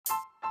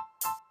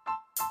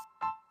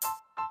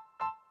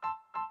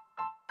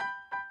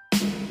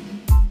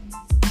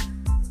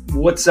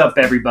What's up,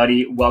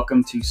 everybody?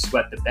 Welcome to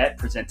Sweat the Bet,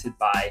 presented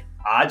by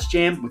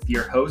OddsJam with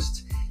your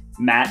hosts,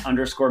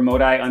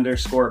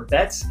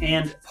 Matt_Modi_bets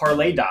and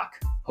Parlay Doc.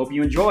 Hope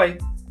you enjoy.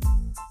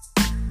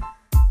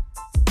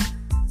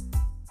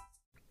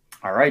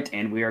 All right,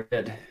 and we are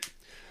good.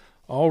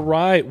 All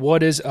right,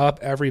 what is up,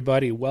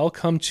 everybody?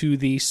 Welcome to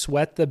the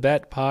Sweat the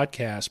Bet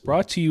podcast,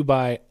 brought to you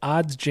by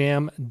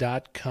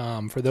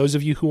OddsJam.com. For those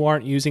of you who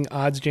aren't using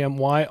OddsJam,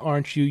 why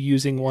aren't you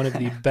using one of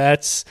the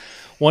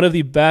one of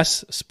the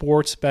best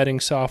sports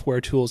betting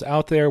software tools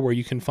out there, where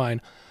you can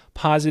find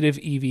positive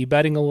EV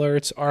betting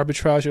alerts,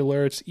 arbitrage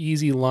alerts,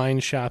 easy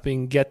line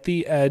shopping, get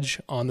the edge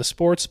on the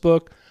sports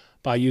book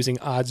by using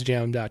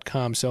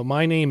OddsJam.com. So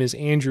my name is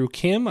Andrew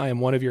Kim. I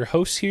am one of your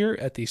hosts here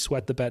at the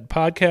Sweat the Bet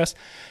podcast,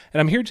 and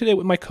I'm here today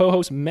with my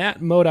co-host,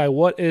 Matt Modi.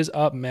 What is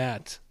up,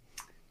 Matt?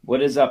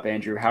 What is up,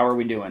 Andrew? How are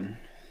we doing?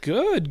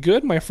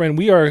 Good, my friend.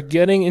 We are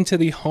getting into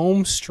the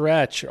home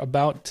stretch,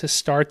 about to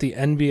start the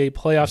NBA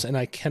playoffs, and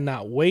I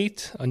cannot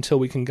wait until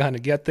we can kind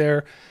of get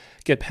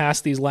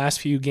past these last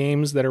few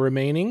games that are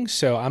remaining.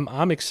 So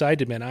I'm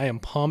excited, man. I am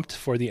pumped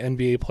for the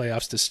NBA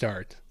playoffs to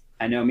start.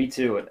 I know, me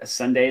too.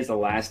 Sunday is the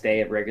last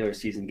day of regular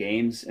season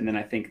games, and then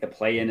I think the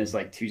play-in is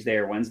like Tuesday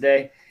or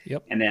Wednesday.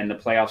 Yep. And then the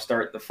playoffs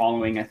start the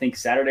following, I think,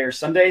 Saturday or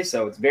Sunday,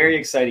 so it's very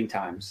exciting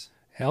times.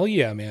 Hell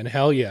yeah, man.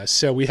 Hell yeah.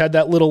 So we had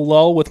that little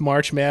lull with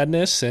March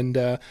Madness, and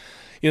that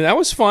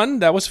was fun.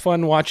 That was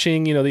fun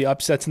watching, the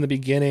upsets in the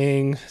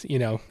beginning,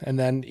 and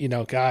then,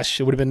 gosh,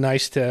 it would have been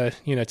nice to,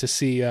 to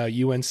see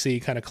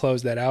UNC kind of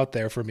close that out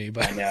there for me.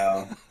 But I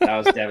know. That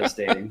was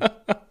devastating.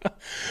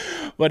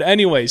 But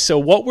anyway, so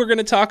what we're going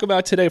to talk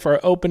about today for our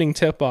opening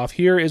tip-off,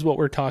 here is what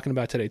we're talking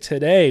about today.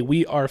 Today,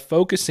 we are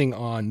focusing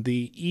on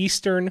the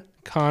Eastern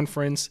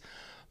Conference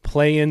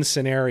play-in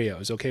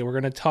scenarios. Okay, we're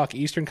going to talk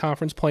Eastern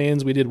Conference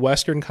play-ins. We did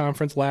Western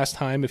Conference last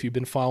time, if you've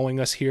been following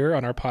us here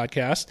on our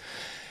podcast.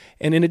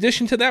 And in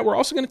addition to that, we're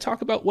also going to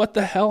talk about what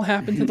the hell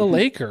happened to the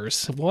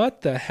Lakers.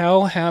 What the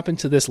hell happened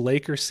to this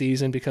Lakers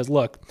season? Because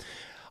look,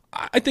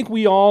 I think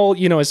we all,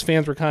 as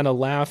fans, were kind of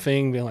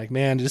laughing, being like,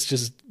 man, this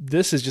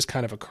is just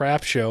kind of a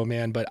crap show,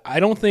 man. But I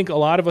don't think a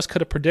lot of us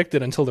could have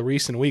predicted until the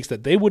recent weeks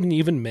that they wouldn't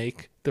even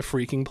make the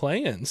freaking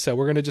play-in. So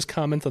we're going to just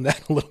comment on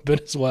that a little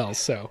bit as well.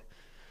 So,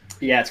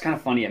 yeah, it's kind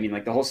of funny. I mean,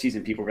 like the whole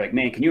season, people were like,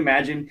 man, can you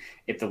imagine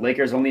if the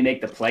Lakers only make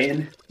the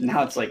play-in?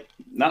 Now it's like,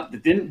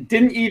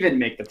 didn't even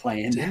make the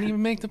play-in. Didn't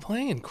even make the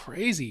play-in.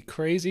 Crazy.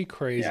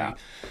 Yeah.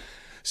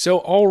 So,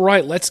 all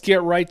right, let's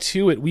get right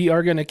to it. We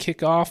are going to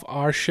kick off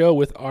our show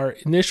with our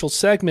initial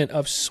segment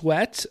of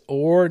Sweat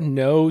or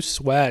No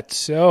Sweat.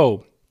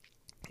 So,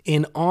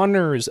 in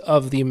honors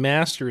of the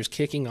Masters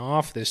kicking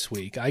off this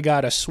week, I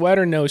got a sweat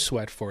or no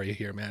sweat for you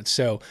here, man.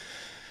 So,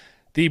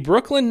 the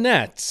Brooklyn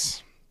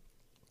Nets,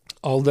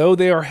 although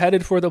they are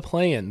headed for the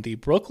play-in, the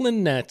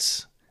Brooklyn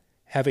Nets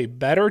have a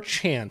better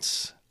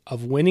chance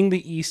of winning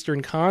the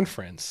Eastern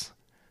Conference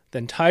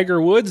than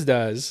Tiger Woods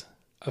does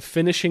of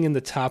finishing in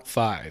the top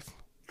 5.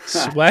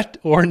 Sweat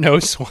or no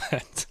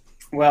sweat?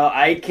 Well,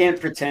 I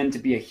can't pretend to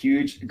be a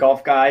huge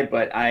golf guy,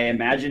 but I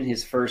imagine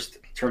his first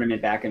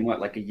tournament back in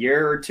like a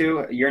year or two,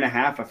 a year and a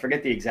half. I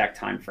forget the exact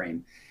time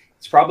frame.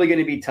 It's probably going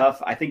to be tough.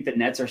 I think the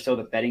Nets are still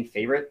the betting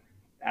favorite.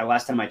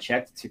 Last time I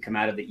checked, to come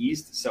out of the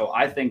East. So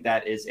I think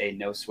that is a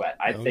no sweat.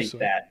 I think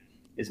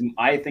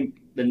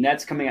the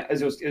Nets coming out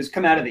is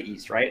come out of the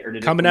East, right? Or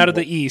coming out of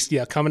the East,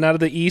 yeah, coming out of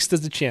the East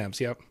as the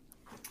champs. Yep.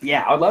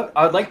 Yeah,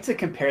 I would like to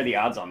compare the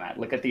odds on that.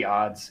 Look at the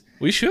odds.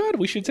 We should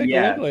take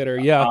a look later.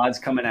 Yeah, odds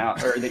coming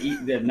out, or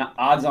the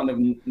odds on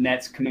the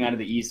Nets coming out of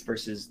the East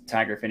versus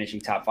Tiger finishing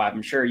top 5.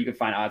 I'm sure you could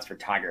find odds for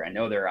Tiger. I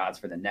know there are odds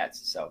for the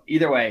Nets. So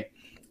either way,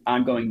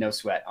 I'm going no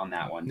sweat on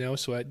that one. No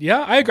sweat.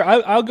 Yeah, I agree.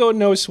 I'll go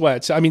no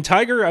sweat. So,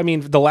 Tiger,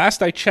 the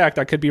last I checked,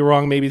 I could be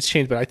wrong. Maybe it's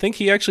changed, but I think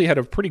he actually had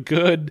a pretty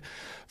good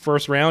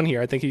first round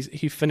here. I think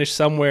he finished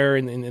somewhere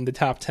in the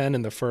top 10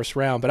 in the first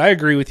round. But I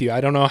agree with you. I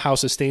don't know how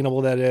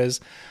sustainable that is.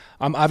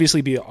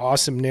 Obviously be an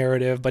awesome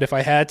narrative, but if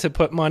I had to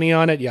put money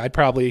on it, yeah, I'd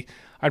probably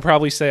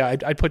say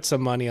I'd put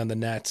some money on the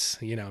Nets,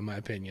 in my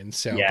opinion.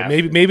 So yeah.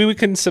 But maybe we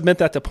can submit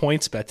that to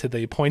PointsBet, to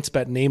the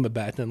PointsBet name a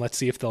bet, and let's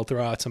see if they'll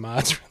throw out some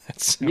odds for that.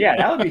 So. Yeah,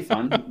 that would be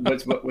fun.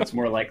 What's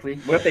more likely?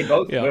 What if they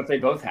both? Yeah. What if they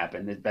both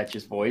happen? The bet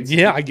just voids.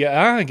 Yeah, I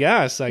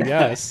guess.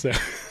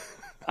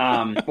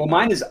 Well,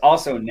 mine is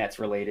also Nets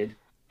related.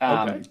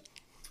 Okay.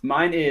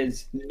 Mine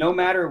is no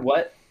matter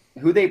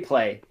who they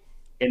play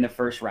in the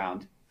first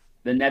round,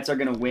 the Nets are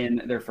going to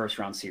win their first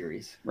round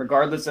series,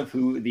 regardless of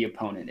who the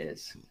opponent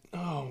is.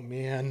 Oh,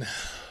 man.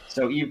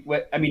 So,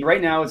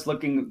 right now it's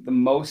looking the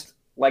most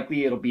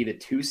likely it'll be the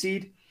 2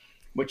 seed,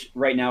 which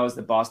right now is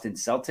the Boston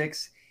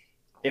Celtics.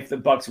 If the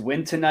Bucks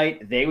win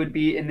tonight, they would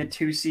be in the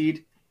 2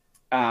 seed,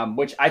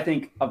 which I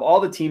think of all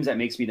the teams that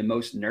makes me the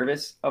most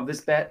nervous of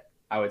this bet,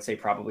 I would say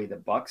probably the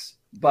Bucks.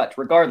 But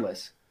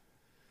regardless,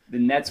 the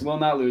Nets will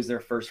not lose their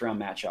first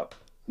round matchup,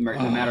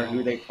 no matter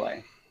who they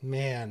play.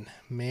 Man.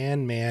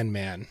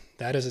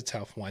 That is a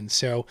tough one.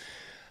 So,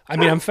 I'm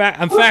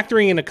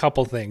factoring in a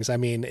couple things.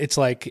 It's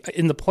like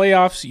in the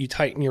playoffs, you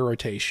tighten your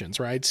rotations,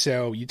 right?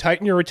 So you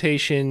tighten your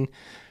rotation.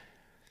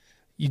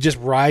 you just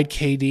ride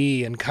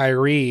KD and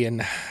Kyrie.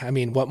 And I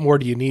mean, what more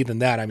do you need than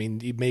that? I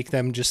mean, you make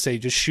them just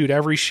shoot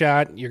every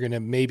shot. You're going to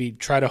maybe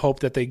try to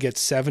hope that they get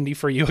 70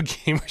 for you a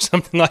game or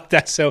something like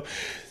that. So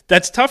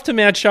that's tough to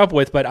match up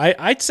with, but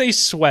I'd say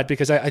Sweat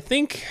because I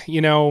think,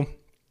 oh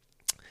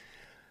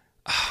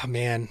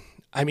man,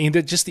 I mean,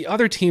 just the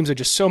other teams are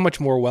just so much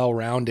more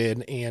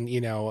well-rounded. And,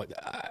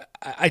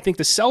 I think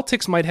the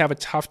Celtics might have a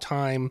tough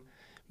time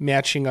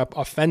matching up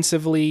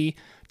offensively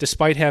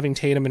despite having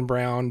Tatum and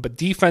Brown, but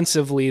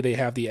defensively they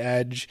have the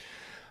edge.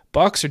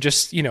 Bucks are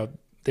just,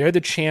 they're the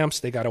champs.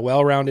 They got a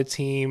well-rounded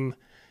team.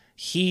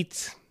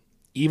 Heat,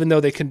 even though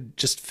they can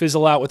just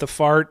fizzle out with a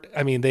fart,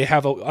 I mean, they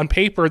have on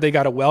paper they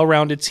got a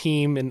well-rounded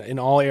team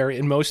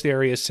in most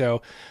areas.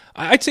 So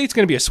I'd say it's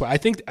going to be a Sweat. I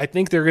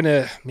think they're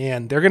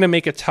gonna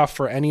make it tough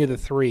for any of the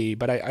three.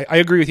 But I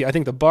agree with you. I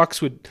think the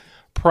Bucks would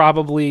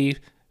probably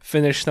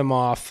finish them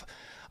off.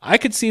 I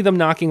could see them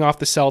knocking off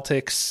the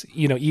Celtics,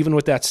 even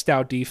with that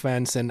stout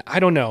defense. And I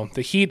don't know.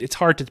 The Heat, it's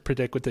hard to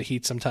predict with the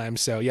Heat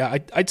sometimes. So, yeah,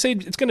 I'd say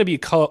it's going to be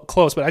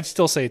close, but I'd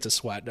still say it's a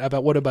Sweat.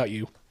 What about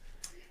you?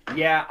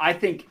 Yeah, I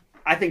think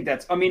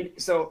that's –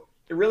 so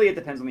it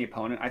depends on the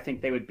opponent. I think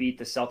they would beat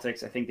the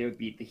Celtics. I think they would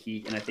beat the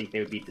Heat, and I think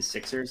they would beat the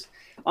Sixers.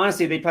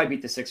 Honestly, they'd probably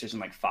beat the Sixers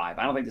in 5.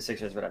 I don't think the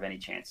Sixers would have any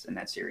chance in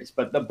that series.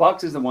 But the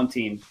Bucks is the one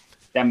team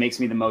that makes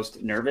me the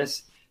most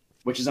nervous,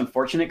 which is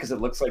unfortunate because it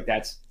looks like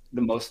that's – the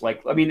most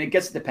likely. I mean, it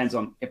depends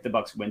on if the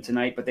Bucks win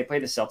tonight, but they play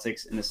the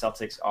Celtics, and the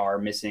Celtics are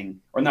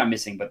missing, or not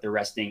missing, but they're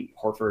resting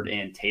Horford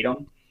and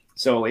Tatum.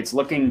 So it's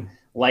looking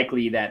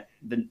likely that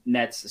the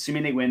Nets,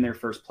 assuming they win their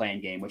first play-in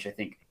game, which I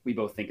think we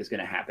both think is going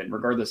to happen,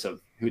 regardless of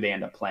who they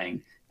end up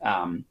playing,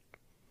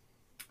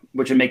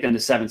 which would make them the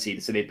 7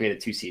 seed, so they play the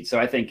 2 seed. So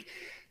I think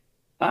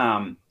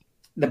the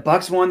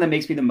Bucks one that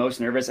makes me the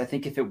most nervous. I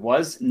think if it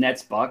was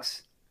Nets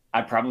Bucks,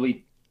 I'd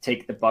probably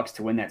take the Bucks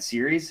to win that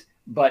series.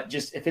 But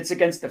just if it's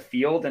against the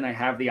field and I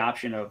have the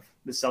option of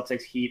the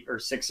Celtics, Heat, or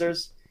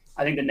Sixers,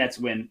 I think the Nets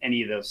win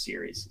any of those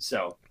series.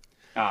 So,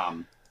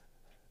 not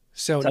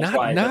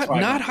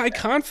high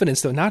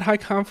confidence though. Not high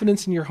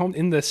confidence in your home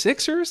in the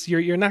Sixers.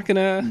 You're not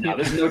gonna. No,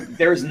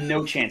 there's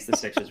no chance the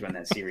Sixers win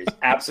that series.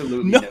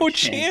 Absolutely no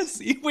chance.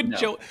 You would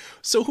no.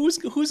 So who's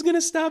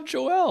gonna stop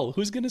Joel?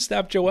 Who's gonna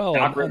stop Joel?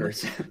 Doc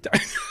Rivers.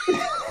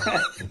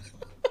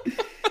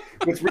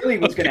 What's going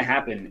to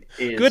happen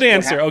is good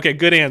answer. Okay,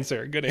 good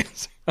answer. Okay.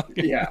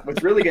 Yeah,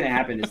 what's really going to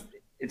happen is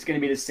it's going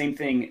to be the same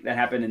thing that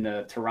happened in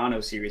the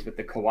Toronto series with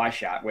the Kawhi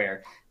shot,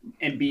 where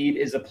Embiid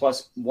is a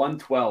plus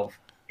 112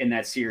 in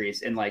that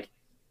series, and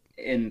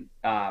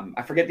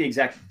I forget the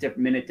exact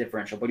minute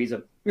differential, but he's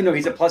a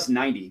plus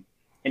 90,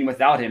 and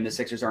without him, the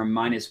Sixers are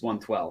minus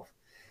 112.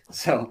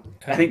 So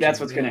I think that's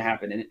what's going to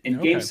happen.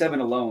 In Game 7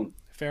 alone,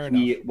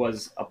 he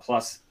was a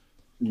plus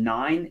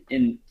 9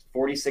 in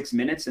 46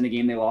 minutes in the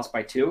game they lost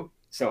by 2.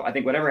 So I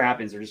think whatever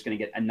happens, they're just going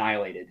to get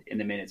annihilated in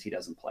the minutes he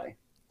doesn't play.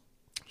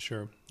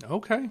 Sure.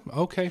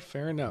 Okay.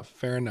 Fair enough.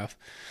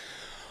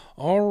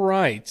 All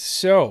right.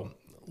 So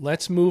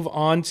let's move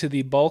on to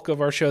the bulk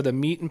of our show, the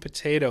meat and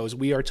potatoes.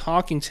 We are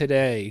talking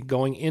today,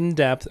 going in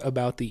depth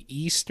about the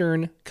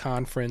Eastern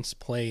Conference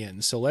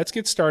play-in. So let's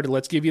get started.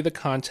 Let's give you the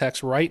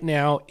context right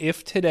now.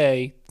 If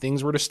today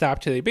things were to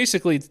stop today,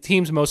 basically the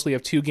teams mostly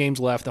have 2 games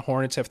left. The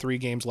Hornets have 3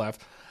 games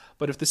left.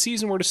 But if the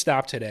season were to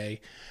stop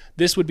today,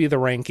 this would be the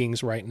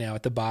rankings right now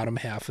at the bottom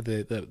half of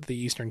the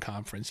Eastern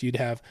Conference. You'd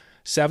have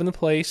 7th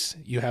place.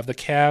 You have the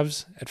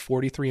Cavs at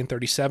 43 and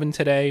 37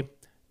 today.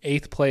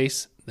 8th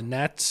place, the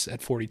Nets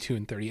at 42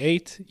 and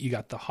 38. You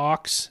got the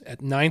Hawks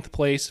at 9th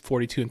place,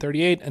 42 and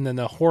 38. And then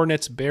the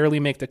Hornets barely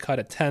make the cut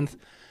at 10th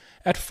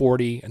at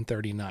 40 and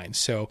 39.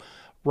 So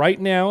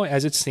right now,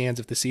 as it stands,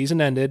 if the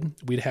season ended,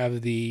 we'd have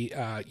the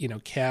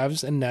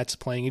Cavs and Nets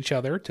playing each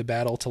other to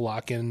battle to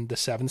lock in the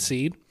 7th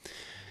seed.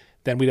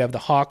 Then we'd have the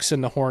Hawks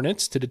and the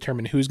Hornets to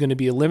determine who's going to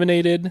be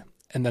eliminated,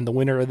 and then the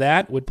winner of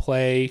that would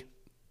play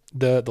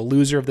the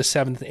loser of the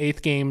 7th and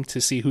 8th game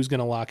to see who's going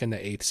to lock in the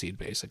 8th seed,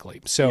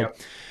 basically. So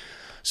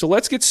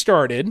let's get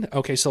started.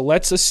 Okay, so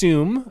let's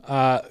assume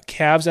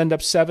Cavs end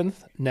up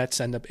 7th,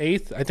 Nets end up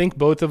 8th. I think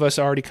both of us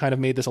already kind of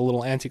made this a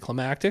little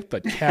anticlimactic,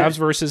 but Cavs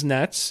versus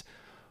Nets,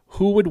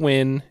 who would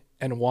win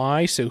and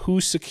why? So who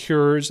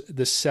secures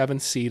the 7th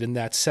seed in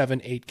that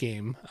 7-8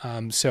 game?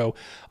 So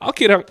I'll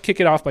kick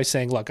it off by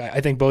saying, look,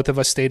 I think both of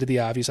us stated the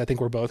obvious. I think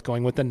we're both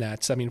going with the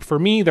Nets. I mean, for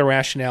me, the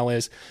rationale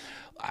is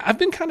I've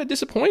been kind of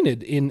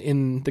disappointed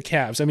in the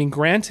Cavs. I mean,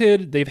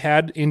 granted, they've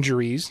had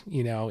injuries,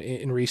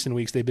 in recent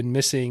weeks. They've been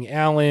missing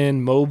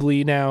Allen,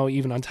 Mobley now,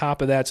 even on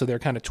top of that. So they're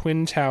kind of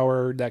twin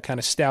tower, that kind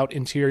of stout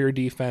interior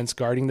defense,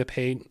 guarding the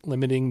paint,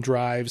 limiting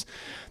drives.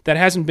 That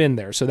hasn't been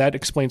there. So that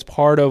explains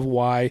part of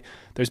why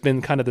there's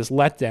been kind of this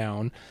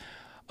letdown.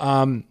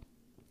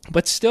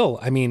 But still,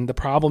 I mean, the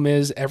problem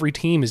is every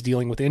team is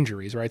dealing with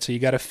injuries, right? So you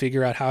got to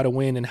figure out how to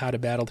win and how to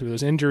battle through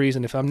those injuries.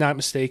 And if I'm not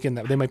mistaken,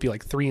 that they might be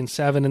like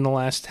 3-7 in the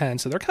last 10.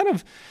 So they're kind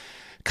of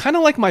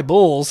like my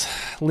Bulls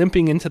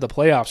limping into the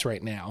playoffs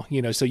right now.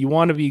 So you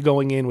want to be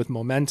going in with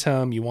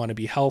momentum. You want to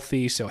be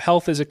healthy. So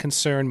health is a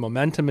concern.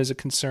 Momentum is a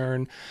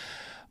concern.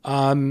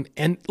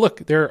 And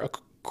look, they're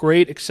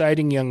great,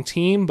 exciting young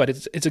team, but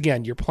it's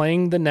again, you're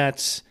playing the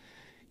Nets,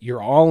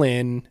 you're all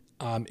in.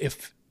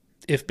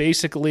 If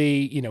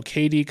basically,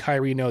 KD,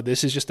 Kyrie know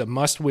this is just a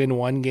must-win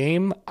one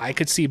game, I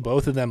could see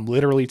both of them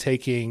literally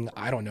taking,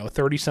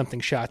 30-something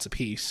shots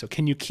apiece. So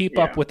can you keep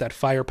up with that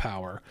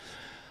firepower?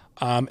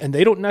 And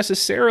they don't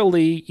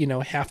necessarily,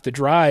 have to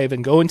drive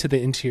and go into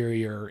the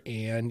interior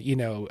and,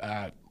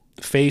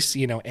 face,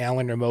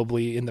 Allen or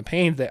Mobley in the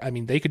paint.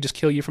 They could just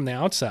kill you from the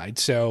outside.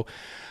 So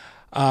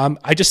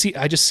I just see, the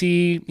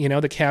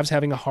Cavs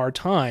having a hard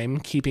time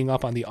keeping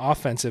up on the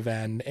offensive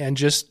end, and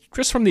just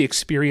from the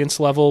experience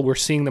level, we're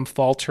seeing them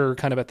falter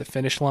kind of at the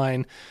finish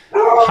line.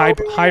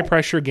 High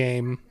pressure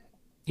game,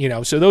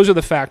 So those are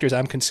the factors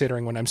I'm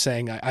considering when I'm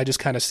saying I just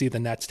kind of see the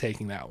Nets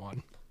taking that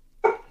one.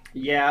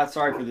 Yeah,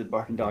 sorry for the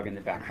barking dog in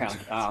the background.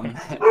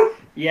 I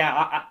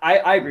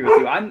agree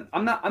with you.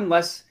 I'm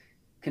less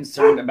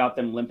concerned about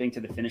them limping to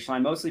the finish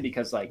line, mostly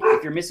because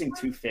if you're missing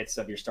 2/5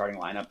 of your starting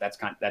lineup,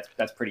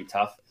 that's pretty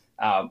tough.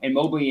 And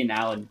Mobley and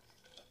Allen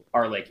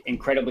are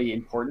incredibly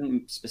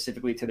important,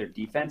 specifically to their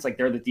defense.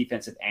 They're the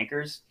defensive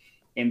anchors,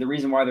 and the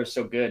reason why they're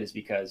so good is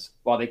because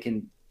while they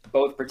can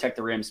both protect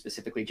the rim,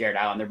 specifically Jared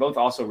Allen, they're both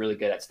also really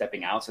good at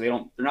stepping out. So they're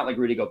not like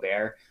Rudy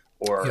Gobert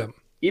or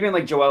even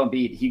like Joel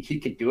Embiid. He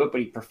could do it, but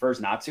he prefers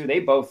not to. They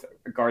both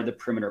guard the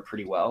perimeter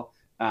pretty well.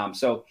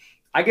 So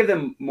I give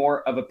them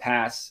more of a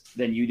pass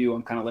than you do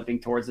on kind of limping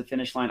towards the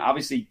finish line.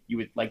 Obviously, you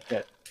would like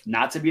that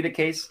not to be the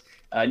case.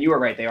 And you were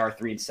right; they are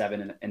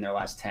 3-7 in their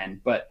last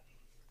 10. But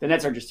the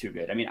Nets are just too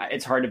good.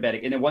 It's hard to bet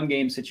in a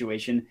one-game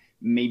situation.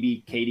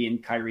 Maybe KD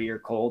and Kyrie are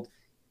cold.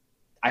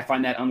 I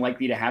find that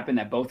unlikely to happen.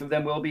 That both of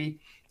them will be,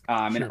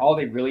 and all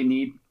they really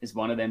need is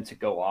one of them to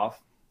go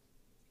off.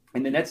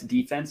 And the Nets'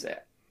 defense,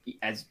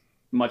 as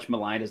much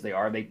maligned as they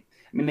are,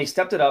 they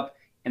stepped it up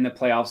in the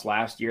playoffs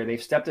last year.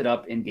 They've stepped it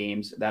up in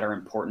games that are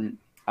important.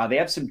 They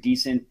have some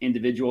decent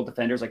individual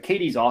defenders.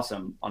 KD's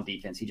awesome on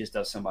defense. He just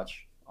does so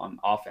much on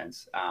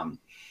offense.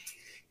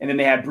 And then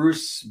they had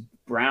Bruce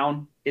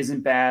Brown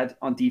isn't bad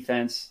on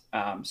defense.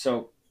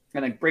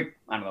 Blake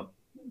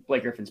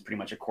Griffin's pretty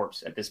much a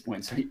corpse at this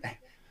point, so you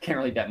can't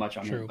really bet much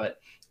on him. But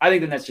I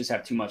think the Nets just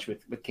have too much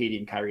with KD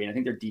and Kyrie, and I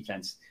think their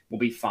defense will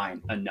be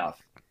fine enough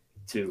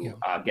to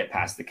get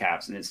past the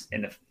Cavs,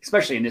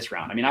 especially in this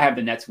round. I have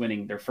the Nets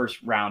winning their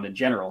first round in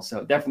general,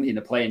 so definitely in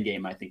the play-in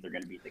game, I think they're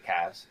going to beat the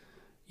Cavs.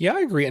 Yeah,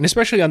 I agree. And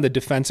especially on the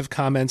defensive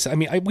comments.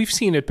 We've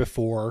seen it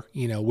before,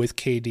 with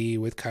KD,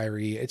 with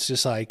Kyrie. It's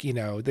just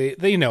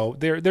they know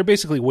they're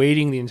basically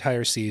waiting the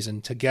entire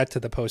season to get to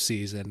the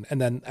postseason,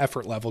 and then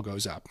effort level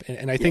goes up.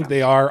 And I think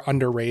they are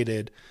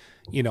underrated,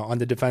 on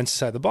the defensive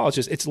side of the ball.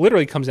 It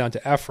literally comes down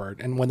to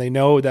effort. And when they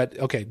know that,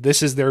 okay,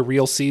 this is their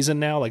real season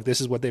now, this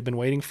is what they've been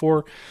waiting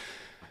for,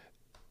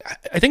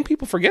 I think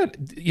people forget,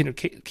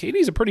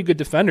 KD's a pretty good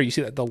defender. You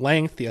see that the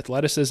length, the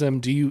athleticism,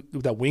 the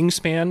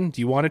wingspan,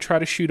 do you want to try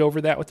to shoot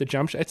over that with the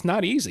jump shot? It's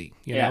not easy,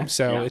 know?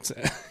 So it's,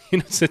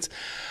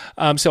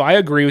 so I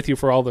agree with you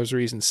for all those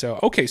reasons. So,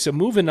 okay. So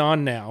moving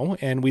on now,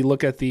 and we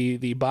look at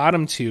the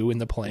bottom two in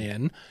the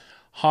play-in,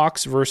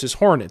 Hawks versus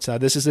Hornets. Now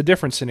this is a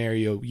different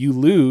scenario. You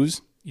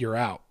lose, you're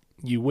out.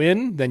 You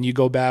win, then you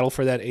go battle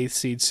for that 8th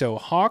seed. So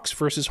Hawks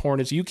versus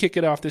Hornets, you kick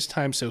it off this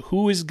time. So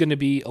who is going to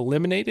be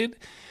eliminated?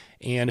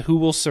 And who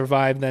will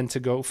survive then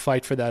to go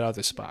fight for that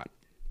other spot?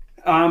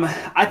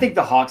 I think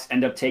the Hawks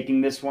end up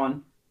taking this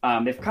one.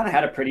 They've kind of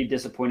had a pretty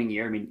disappointing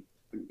year. A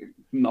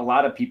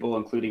lot of people,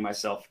 including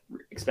myself,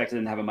 expected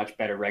them to have a much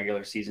better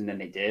regular season than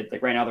they did.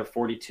 Right now, they're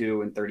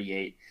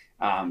 42-38.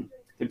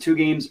 The 2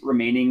 games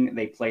remaining,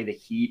 they play the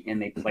Heat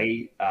and they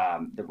play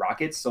the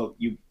Rockets. So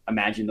you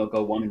imagine they'll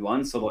go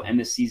 1-1. So they'll end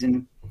the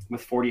season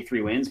with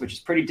 43 wins, which is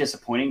pretty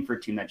disappointing for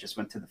a team that just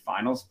went to the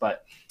finals.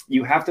 But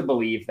you have to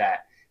believe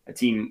that a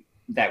team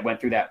that went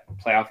through that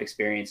playoff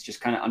experience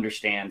just kind of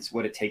understands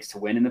what it takes to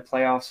win in the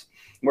playoffs.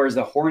 Whereas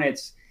the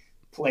Hornets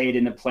played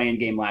in the play-in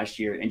game last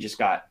year and just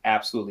got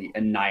absolutely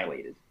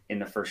annihilated in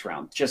the first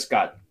round, just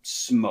got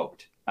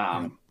smoked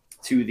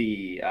to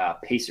the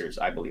Pacers.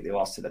 I believe they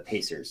lost to the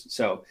Pacers.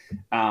 So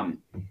I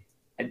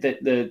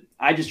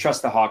just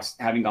trust the Hawks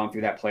having gone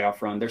through that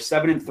playoff run. They're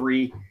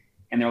 7-3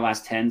 in their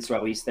last 10. So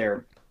at least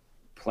they're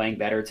playing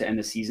better to end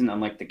the season,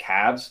 unlike the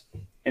Cavs.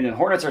 And the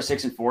Hornets are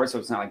 6-4. So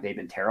it's not like they've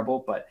been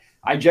terrible, but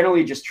I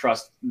generally just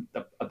trust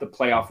the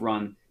playoff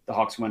run the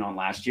Hawks went on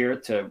last year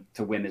to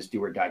win this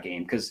do-or-die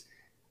game. Because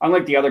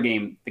unlike the other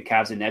game, the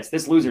Cavs and Nets,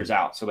 this loser's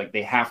out. So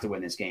they have to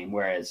win this game.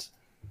 Whereas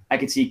I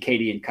could see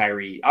KD and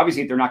Kyrie,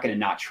 obviously they're not going to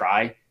not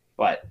try,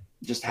 but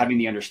just having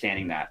the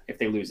understanding that if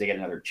they lose, they get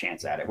another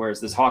chance at it.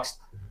 Whereas this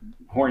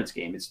Hawks-Hornets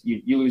game, it's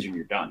you lose and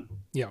you're done.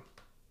 Yeah.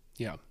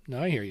 Yeah,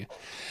 no, I hear you.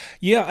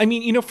 Yeah,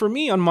 for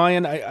me on my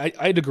end,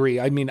 I'd agree.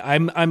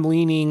 I'm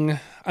leaning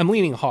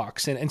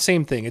Hawks, and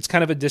same thing. It's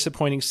kind of a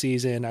disappointing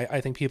season. I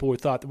think people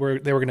thought they were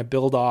going to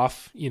build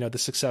off, the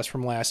success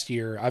from last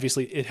year.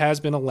 Obviously, it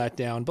has been a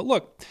letdown. But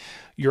look,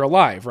 you're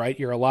alive, right?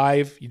 You're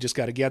alive. You just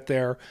got to get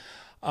there.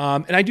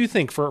 And I do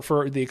think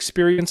for the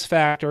experience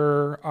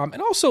factor,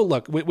 and also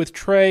look with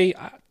Trey.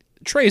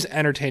 Trey's an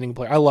entertaining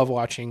player. I love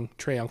watching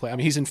Trae Young play. I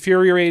mean, he's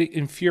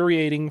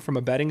infuriating from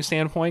a betting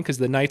standpoint because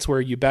the nights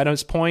where you bet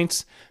his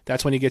points,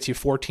 that's when he gets you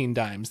 14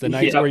 dimes. The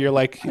nights where you're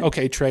like,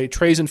 okay,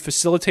 Trey's in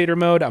facilitator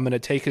mode. I'm going to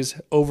take his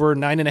over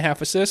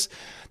 9.5 assists.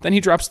 Then he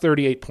drops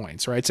 38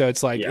 points, right? So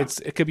it's like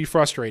it could be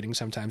frustrating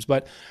sometimes,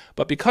 but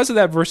because of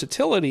that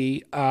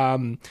versatility,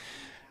 the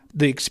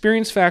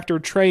experience factor,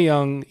 Trae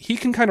Young, he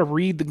can kind of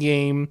read the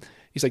game.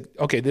 He's like,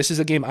 okay, this is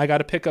a game I got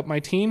to pick up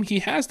my team. He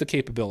has the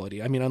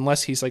capability. I mean,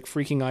 unless he's like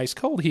freaking ice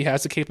cold, he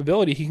has the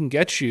capability. He can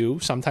get you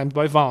sometimes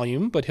by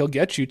volume, but he'll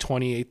get you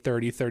 28,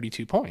 30,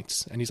 32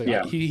 points. And he's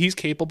like, he's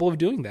capable of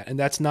doing that. And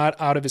that's not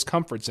out of his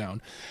comfort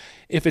zone.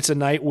 If it's a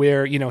night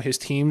where, his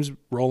team's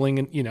rolling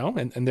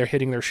and, and they're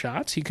hitting their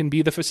shots, he can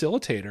be the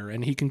facilitator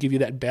and he can give you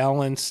that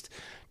balanced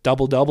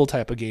double-double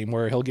type of game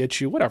where he'll get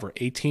you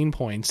 18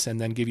 points and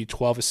then give you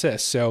 12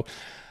 assists. So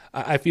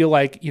I feel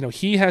like,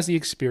 he has the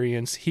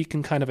experience. He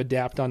can kind of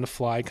adapt on the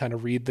fly, kind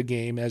of read the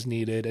game as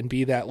needed and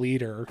be that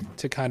leader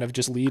to kind of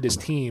just lead his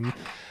team.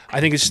 I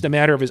think it's just a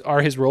matter of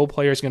are his role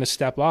players going to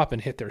step up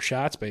and hit their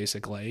shots,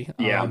 basically.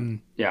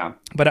 Yeah.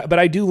 But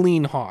I do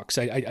lean Hawks.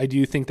 I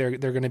do think they're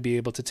going to be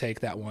able to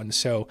take that one.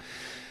 So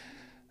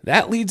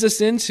that leads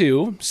us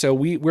into,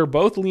 we're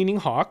both leaning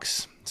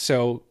Hawks.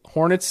 So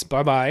Hornets,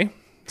 bye-bye.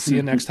 See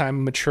you next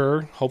time.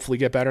 Mature, hopefully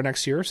get better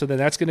next year. So then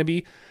that's going to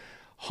be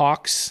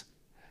Hawks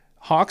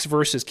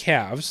versus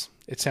Cavs,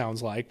 it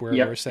sounds like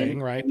we're saying,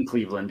 right? In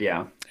Cleveland,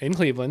 yeah. In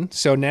Cleveland.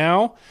 So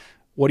now,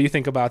 what do you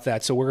think about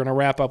that? So we're going to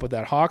wrap up with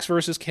that. Hawks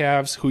versus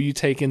Cavs, who you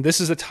taking?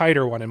 This is a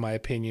tighter one, in my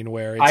opinion,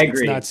 where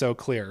it's not so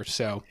clear.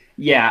 So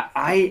yeah,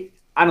 I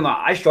don't know.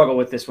 I struggle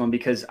with this one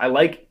because I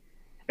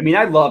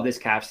love this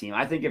Cavs team.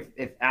 I think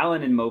if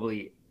Allen and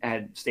Mobley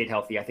had stayed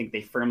healthy, I think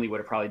they firmly would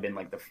have probably been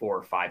like the 4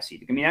 or 5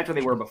 seed. I mean, that's what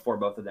they were before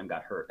both of them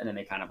got hurt. And then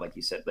they kind of, like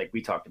you said, like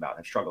we talked about,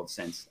 have struggled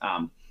since.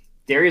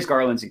 Darius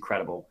Garland's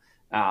incredible.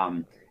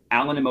 Allen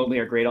and Mobley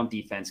are great on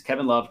defense.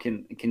 Kevin Love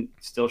can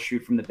still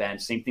shoot from the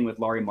bench. Same thing with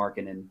Lauri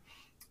Markkanen.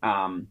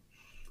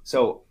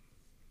 So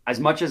as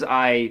much as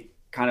I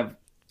kind of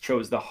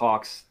chose the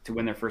Hawks to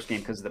win their first game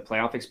because of the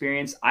playoff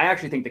experience, I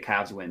actually think the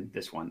Cavs win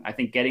this one. I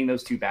think getting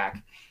those two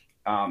back,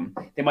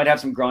 they might have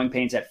some growing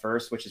pains at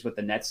first, which is what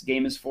the Nets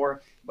game is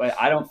for, but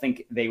I don't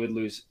think they would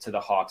lose to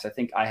the Hawks. I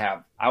think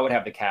I would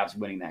have the Cavs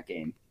winning that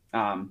game.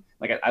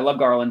 I love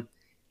Garland.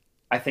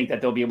 I think that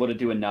they'll be able to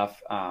do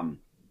enough.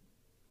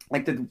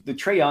 Like the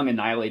Trae Young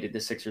annihilated the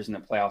Sixers in the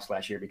playoffs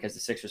last year because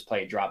the Sixers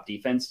play a drop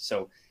defense.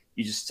 So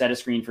you just set a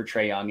screen for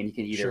Trae Young and he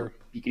can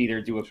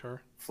either do a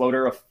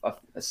floater, a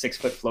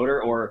 6-foot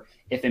floater, or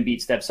if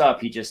Embiid steps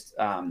up, he just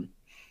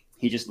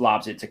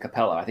lobs it to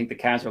Capella. I think the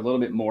Cavs are a little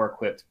bit more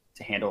equipped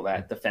to handle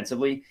that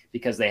defensively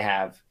because they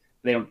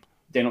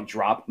don't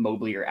drop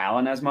Mobley or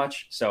Allen as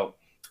much. So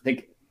I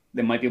think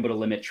they might be able to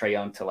limit Trae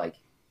Young to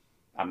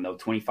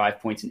 25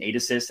 points and 8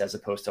 assists as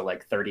opposed to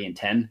 30 and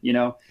 10,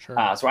 Sure.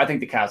 So I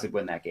think the Cavs would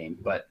win that game,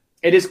 but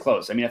it is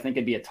close. I mean, I think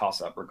it'd be a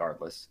toss up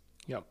regardless.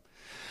 Yep.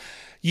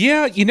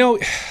 Yeah.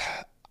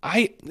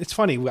 It's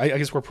funny. I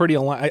guess we're pretty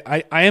aligned.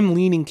 I am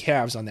leaning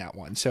Cavs on that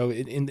one. So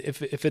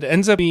if it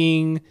ends up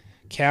being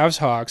Cavs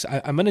Hawks,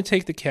 I'm going to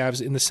take the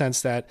Cavs in the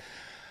sense that,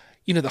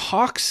 the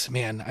Hawks,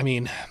 man, I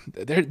mean,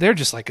 they're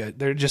just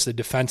a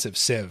defensive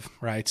sieve,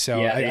 right?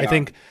 So yeah, I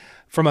think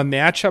from a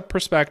matchup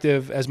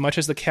perspective, as much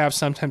as the Cavs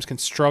sometimes can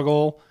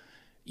struggle,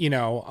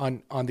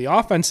 on the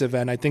offensive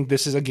end, I think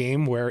this is a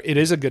game where it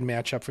is a good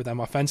matchup for them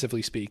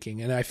offensively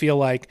speaking. And I feel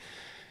like,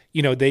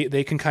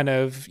 they can kind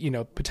of,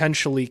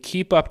 potentially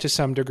keep up to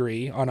some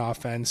degree on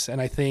offense. And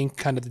I think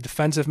kind of the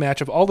defensive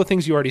matchup, all the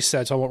things you already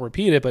said, so I won't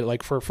repeat it,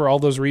 but for all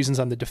those reasons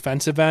on the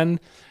defensive end,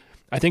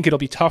 I think it'll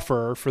be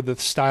tougher for the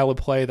style of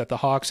play that the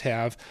Hawks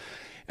have.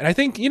 And I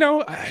think,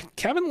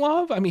 Kevin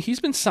Love, I mean,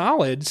 he's been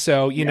solid.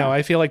 So,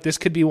 I feel like this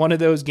could be one of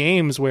those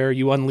games where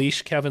you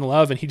unleash Kevin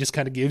Love and he just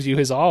kind of gives you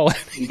his all.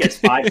 He gets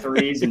 5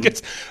 threes. He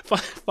gets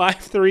five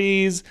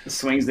threes.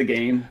 Swings the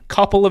game.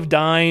 Couple of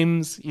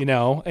dimes,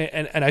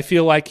 and I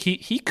feel like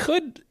he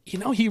could,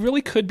 he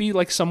really could be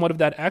like somewhat of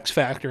that X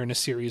factor in a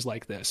series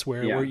like this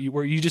where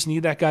you just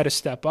need that guy to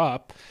step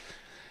up.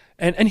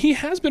 And he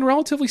has been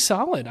relatively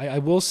solid, I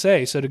will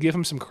say. So to give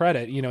him some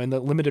credit, in the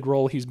limited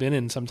role he's been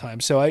in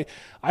sometimes. So I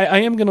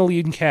am going to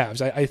lead in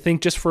Cavs. I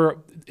think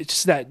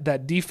just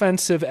that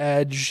defensive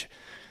edge,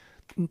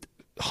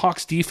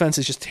 Hawks defense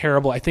is just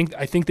terrible. I think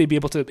they'd be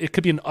able to. It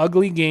could be an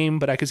ugly game,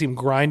 but I could see them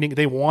grinding.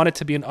 They want it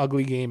to be an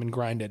ugly game and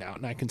grind it out,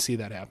 and I can see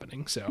that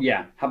happening. So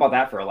yeah, how about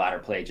that for a ladder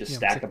play? Just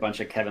stack a bunch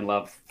of Kevin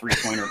Love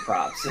 3-pointer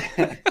props.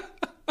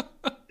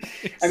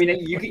 I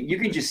mean, you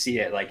can just see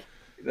it like.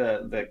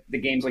 The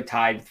game's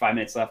tied with 5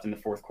 minutes left in the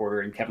fourth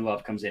quarter, and Kevin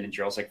Love comes in and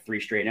drills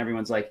 3 straight, and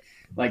everyone's like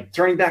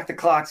turning back the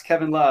clocks.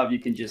 Kevin Love, you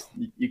can just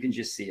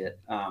see it.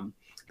 But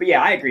yeah,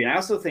 I agree, and I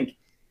also think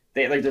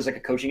there's a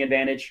coaching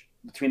advantage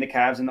between the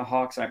Cavs and the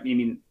Hawks. I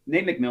mean,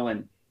 Nate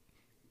McMillan.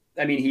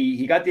 I mean,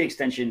 he got the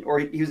extension, or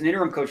he was an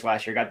interim coach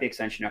last year, got the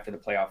extension after the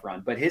playoff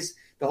run. But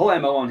the whole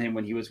MO on him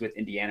when he was with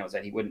Indiana was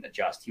that he wouldn't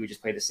adjust. He would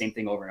just play the same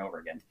thing over and over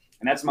again.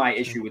 And that's my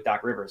issue with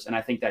Doc Rivers. And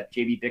I think that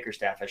JB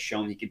Bickerstaff has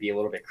shown he could be a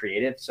little bit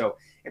creative. So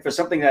if there's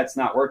something that's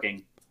not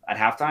working at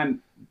halftime,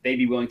 they'd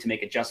be willing to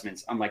make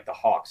adjustments, unlike the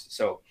Hawks.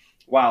 So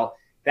while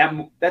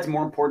that's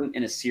more important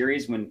in a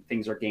series when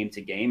things are game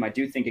to game, I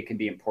do think it can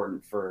be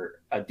important for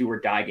a do or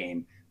die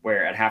game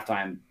where at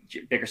halftime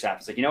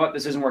Bickerstaff is like, you know what,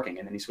 this isn't working.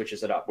 And then he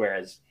switches it up.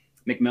 Whereas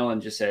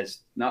McMillan just says,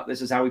 no,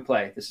 this is how we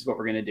play. This is what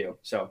we're going to do.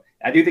 So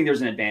I do think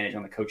there's an advantage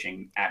on the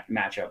coaching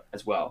matchup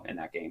as well in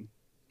that game.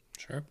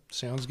 Sure.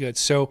 Sounds good.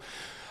 So,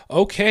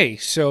 okay.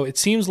 So it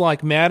seems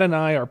like Matt and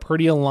I are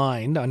pretty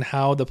aligned on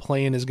how the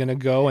play-in is going to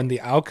go and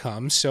the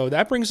outcome. So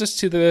that brings us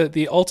to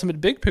the ultimate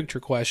big picture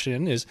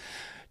question is,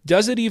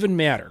 does it even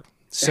matter?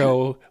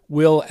 So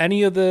will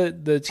any of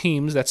the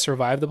teams that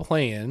survive the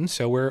play-in,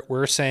 so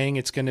we're saying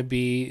it's going to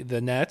be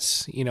the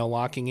Nets,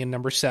 locking in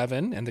number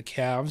 7 and the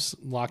Cavs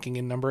locking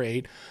in number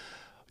 8.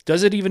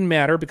 Does it even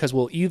matter? Because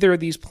will either of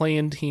these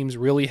play-in teams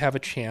really have a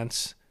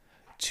chance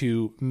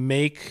to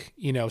make,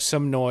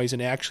 some noise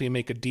and actually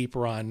make a deep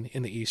run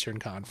in the Eastern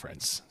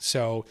Conference?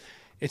 So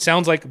it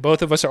sounds like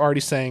both of us are already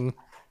saying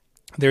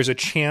there's a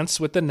chance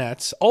with the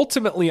Nets.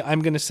 Ultimately,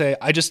 I'm going to say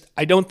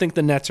I don't think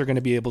the Nets are going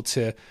to be able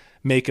to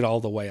make it all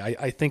the way.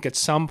 I think at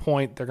some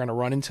point they're going to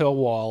run into a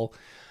wall,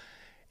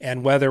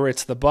 and whether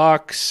it's the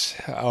Bucks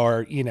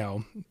or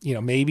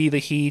maybe the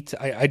Heat,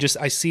 I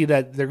see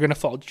that they're going to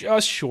fall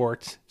just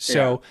short.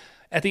 So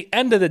at the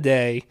end of the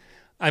day,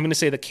 I'm going to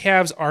say the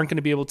Cavs aren't going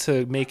to be able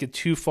to make it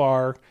too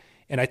far.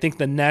 And I think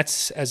the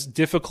Nets, as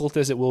difficult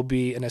as it will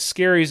be and as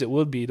scary as it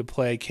would be to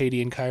play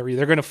KD and Kyrie,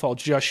 they're going to fall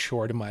just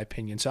short, in my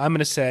opinion. So I'm going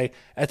to say,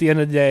 at the end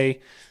of the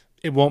day,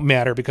 it won't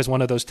matter because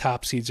one of those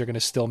top seeds are going to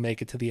still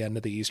make it to the end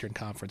of the Eastern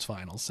Conference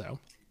Finals. So,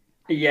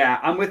 yeah,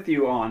 I'm with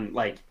you on,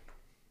 no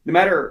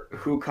matter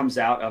who comes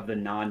out of the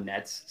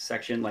non-Nets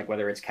section,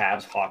 whether it's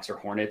Cavs, Hawks, or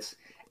Hornets,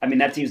 I mean,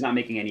 that team's not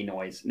making any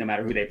noise no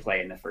matter who they play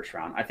in the first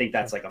round. I think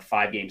that's a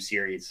 5-game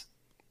series,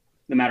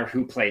 no matter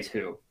who plays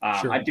who.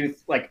 Sure. I do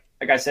like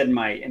I said in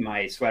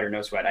my sweat or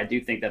no sweat, I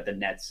do think that the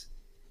Nets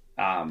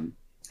have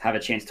a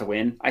chance to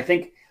win. I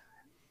think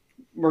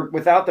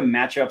without the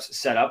matchups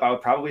set up, I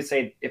would probably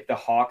say if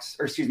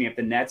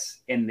the Nets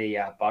and the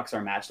Bucks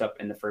are matched up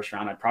in the first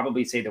round, I'd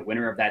probably say the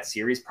winner of that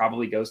series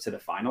probably goes to the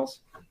finals.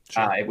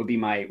 Sure. It would be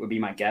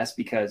my guess,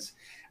 because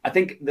I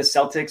think the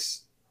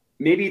Celtics,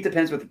 maybe it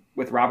depends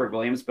with Robert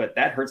Williams, but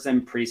that hurts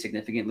them pretty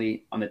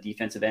significantly on the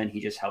defensive end. He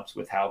just helps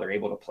with how they're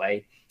able to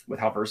play, with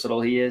how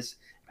versatile he is.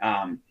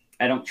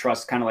 I don't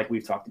trust, kind of like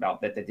we've talked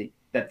about,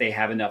 that they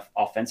have enough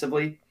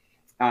offensively.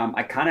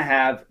 I kind of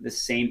have the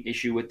same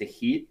issue with the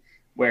Heat,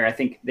 where I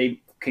think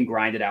they can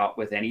grind it out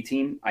with any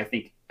team. I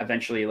think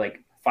eventually,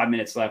 5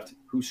 minutes left,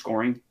 who's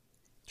scoring?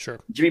 Sure.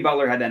 Jimmy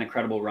Butler had that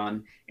incredible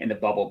run in the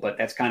bubble, but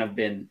that's not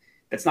been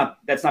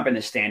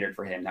the standard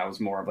for him. That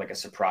was more of a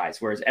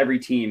surprise. Whereas every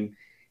team,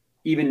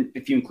 even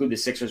if you include the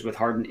Sixers with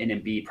Harden and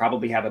Embiid,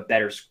 probably have a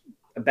better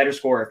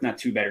scorer, if not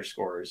 2 better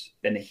scorers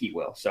than the Heat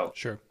will. So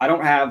sure. I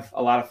don't have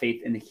a lot of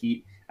faith in the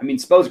Heat. I mean,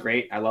 Spo's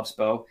great. I love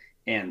Spo,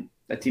 and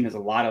that team has a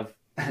lot of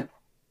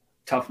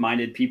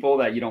tough-minded people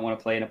that you don't want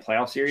to play in a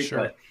playoff series. Sure.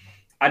 But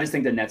I just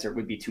think the Nets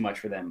would be too much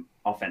for them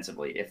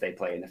offensively if they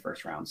play in the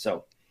first round.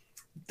 So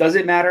does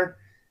it matter?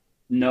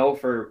 No,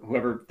 for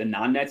whoever the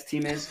non-Nets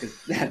team is,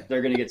 because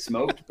they're going to get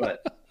smoked.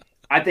 But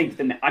I think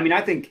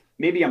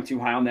maybe I'm too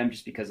high on them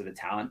just because of the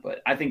talent,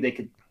 but I think they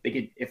could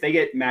if they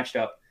get matched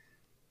up,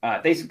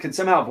 they could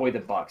somehow avoid the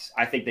Bucks.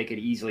 I think they could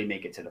easily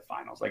make it to the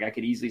finals. I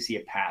could easily see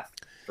a path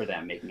for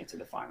them making it to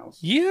the finals.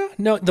 Yeah,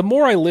 no, the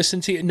more I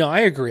listen to you, no, I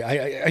agree.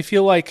 I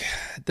feel like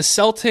the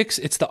Celtics,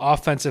 it's the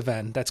offensive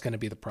end that's going to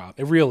be the problem.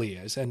 It really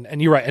is.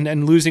 And you're right.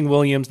 And losing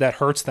Williams, that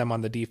hurts them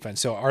on the defense.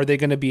 So are they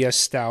going to be as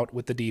stout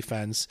with the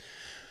defense?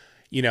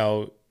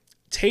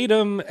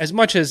 Tatum, as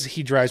much as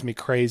he drives me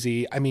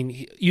crazy, I mean,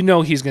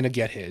 he's going to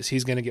get his.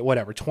 He's going to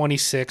get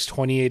 26,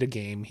 28 a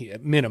game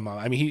minimum.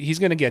 I mean, he's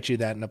going to get you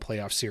that in a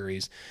playoff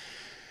series.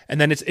 And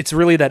then it's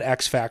really that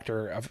X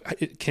factor of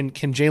can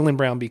Jaylen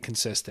Brown be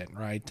consistent,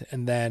 right?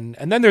 And then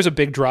there's a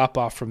big drop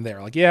off from there.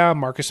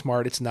 Marcus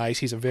Smart, it's nice.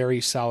 He's a very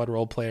solid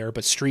role player,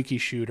 but streaky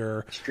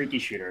shooter.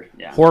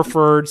 Yeah.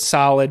 Horford,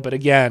 solid, but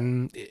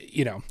again,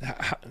 in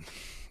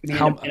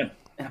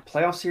a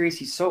playoff series,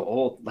 he's so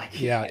old.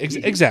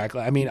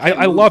 Exactly. I mean,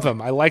 I love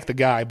him. I like the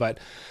guy, but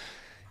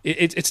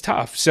it's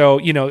tough. So,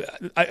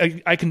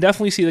 I can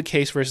definitely see the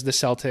case versus the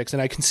Celtics,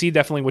 and I can see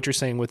definitely what you're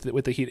saying with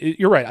the Heat.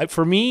 You're right.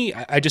 For me,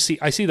 I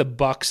see the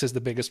Bucks as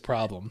the biggest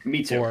problem.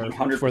 Me too.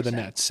 For the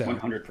Nets. So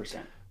 100%.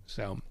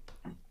 So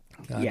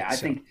I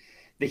think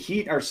the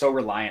Heat are so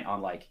reliant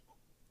on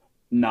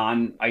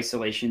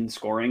non-isolation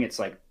scoring.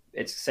 It's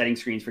setting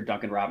screens for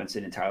Duncan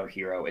Robinson and Tyler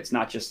Hero. It's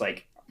not just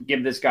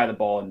give this guy the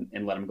ball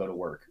and let him go to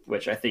work,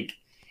 which I think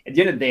at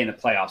the end of the day in the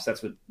playoffs,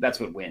 that's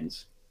what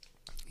wins.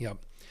 Yep.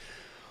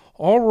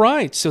 All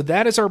right, so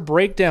that is our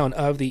breakdown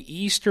of the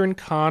Eastern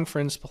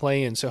Conference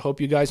play-in. So I hope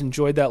you guys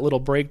enjoyed that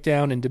little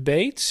breakdown and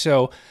debate.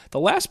 So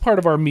the last part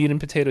of our meat and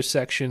potatoes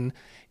section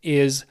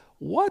is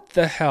what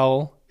the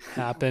hell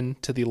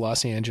happened to the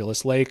Los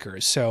Angeles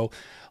Lakers? So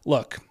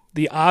look,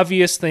 the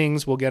obvious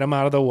things, we'll get them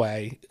out of the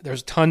way.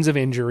 There's tons of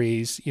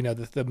injuries. You know,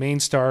 the main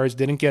stars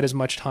didn't get as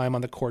much time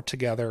on the court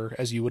together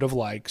as you would have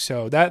liked.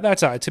 So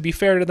that's to be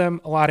fair to them,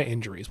 a lot of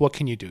injuries. What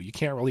can you do? You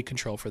can't really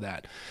control for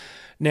that.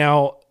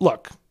 Now,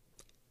 look,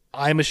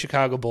 I'm a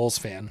Chicago Bulls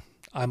fan.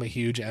 I'm a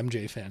huge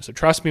MJ fan. So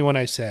trust me when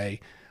I say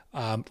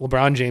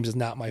LeBron James is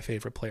not my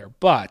favorite player.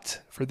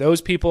 But for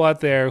those people out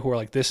there who are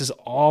like, this is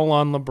all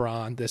on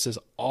LeBron, this is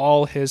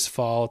all his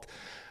fault.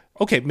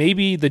 Okay,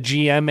 maybe the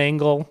GM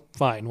angle,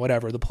 fine,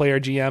 whatever, the player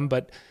GM.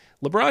 But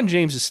LeBron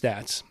James'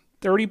 stats,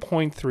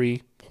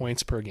 30.3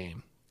 points per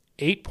game,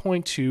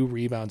 8.2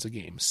 rebounds a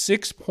game,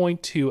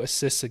 6.2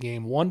 assists a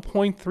game,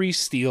 1.3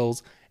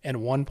 steals, and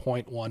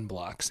 1.1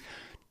 blocks.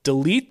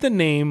 Delete the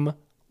name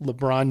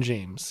LeBron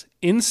James,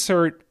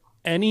 insert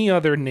any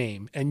other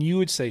name, and you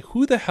would say,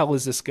 who the hell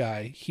is this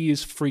guy? He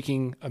is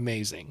freaking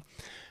amazing.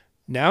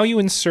 Now you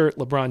insert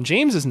LeBron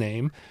James's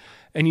name,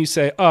 and you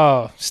say,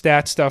 oh,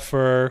 stat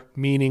stuffer,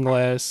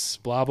 meaningless,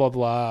 blah, blah,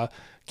 blah,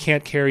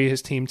 can't carry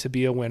his team to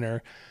be a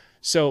winner.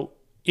 So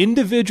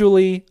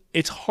individually,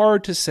 it's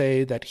hard to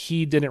say that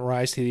he didn't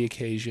rise to the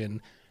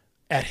occasion.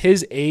 At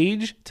his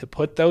age, to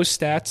put those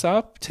stats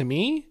up, to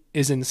me,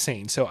 is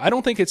insane. So I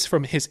don't think it's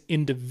from his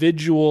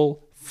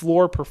individual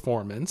floor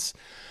performance.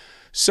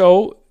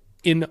 So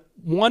in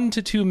 1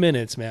 to 2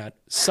 minutes, Matt,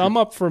 sum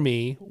up for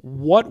me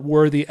what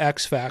were the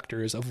X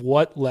factors of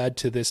what led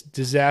to this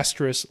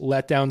disastrous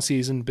letdown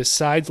season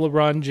besides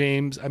LeBron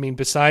James? I mean,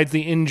 besides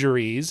the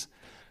injuries,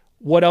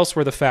 what else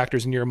were the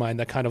factors in your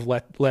mind that kind of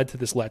led to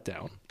this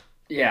letdown?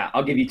 Yeah,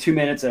 I'll give you 2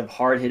 minutes of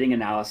hard-hitting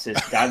analysis,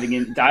 diving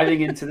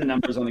into the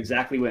numbers on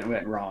exactly what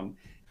went wrong.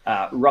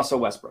 Russell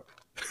Westbrook.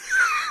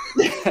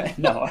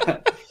 No.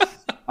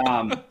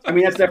 I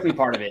mean, that's definitely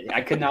part of it. I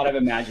could not have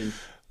imagined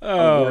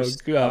a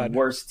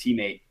worse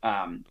teammate.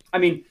 I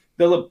mean,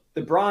 the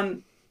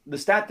LeBron, the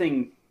stat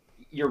thing,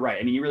 you're right.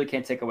 I mean, you really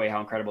can't take away how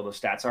incredible those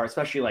stats are,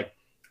 especially like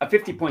a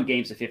 50-point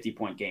game is a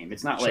 50-point game.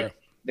 It's not like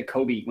the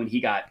Kobe when he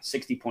got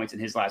 60 points in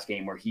his last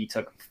game where he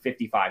took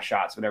 55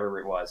 shots, whatever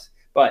it was.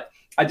 But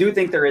I do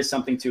think there is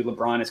something to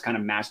LeBron has kind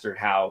of mastered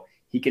how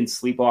he can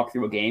sleepwalk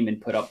through a game and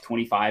put up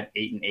 25,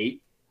 8, and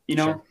 8. You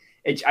know,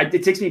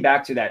 it takes me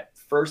back to that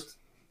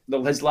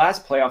his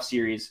last playoff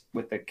series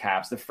with the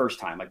Cavs, the first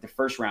time, like the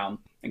first round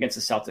against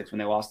the Celtics when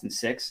they lost in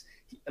 6.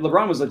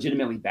 LeBron was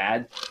legitimately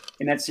bad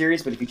in that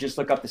series, but if you just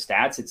look up the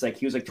stats, it's like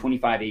he was like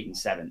 25, 8, and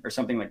 7 or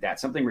something like that,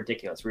 something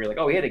ridiculous where you're like,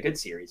 oh, he had a good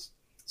series.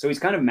 So he's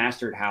kind of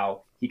mastered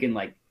how he can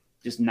like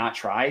just not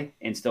try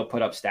and still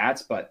put up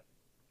stats, but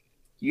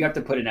you have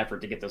to put an effort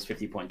to get those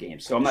 50-point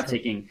games. So I'm not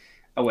taking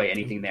away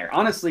anything there.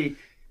 Honestly,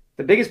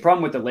 the biggest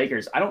problem with the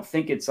Lakers, I don't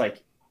think it's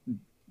like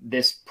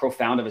this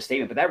profound of a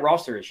statement, but that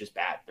roster is just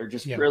bad. They're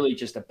just really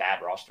just a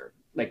bad roster.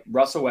 Like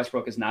Russell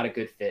Westbrook is not a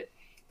good fit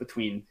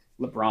between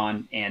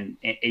LeBron and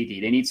AD.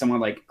 They need someone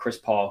like Chris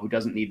Paul who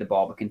doesn't need the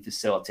ball but can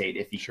facilitate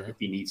if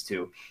he needs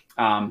to.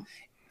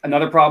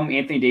 Another problem,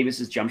 Anthony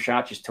Davis's jump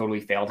shot just totally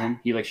failed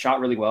him. He like shot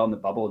really well in the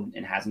bubble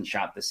and hasn't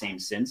shot the same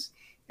since.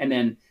 And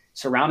then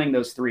surrounding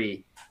those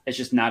three, it's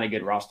just not a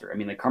good roster. I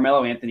mean, like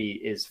Carmelo Anthony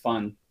is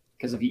fun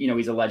because of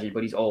he's a legend,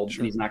 but he's old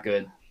and he's not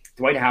good.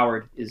 Dwight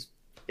Howard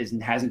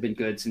hasn't been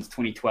good since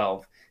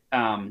 2012.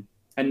 And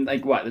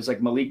like there's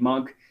like Malik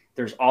Monk,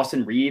 there's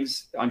Austin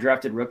Reeves,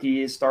 undrafted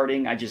rookie is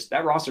starting.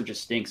 That roster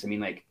just stinks. I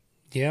mean, like,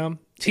 yeah,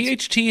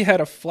 THT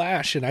had a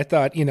flash, and I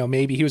thought,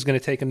 maybe he was going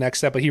to take a next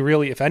step, but he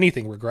really, if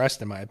anything,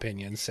 regressed in my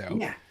opinion. So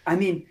yeah, I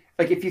mean,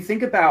 like if you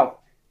think about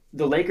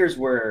the Lakers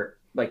were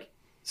like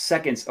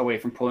seconds away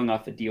from pulling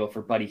off a deal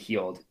for Buddy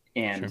Hield,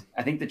 and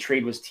I think the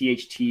trade was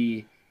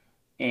THT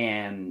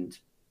and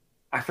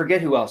I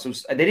forget who else.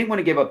 They didn't want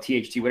to give up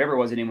THT, whatever it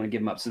was, they didn't want to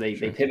give him up. So they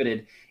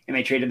pivoted and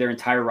they traded their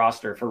entire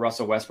roster for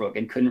Russell Westbrook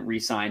and couldn't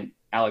re-sign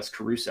Alex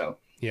Caruso,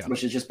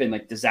 which has just been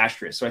like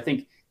disastrous. So I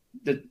think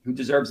who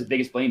deserves the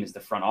biggest blame is the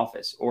front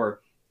office.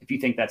 Or if you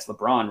think that's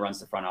LeBron runs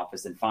the front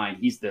office, then fine.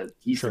 He's the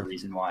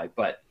reason why.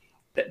 But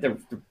the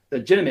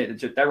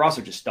legitimate, that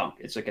roster just stunk.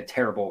 It's like a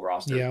terrible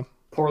roster,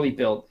 poorly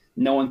built.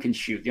 No one can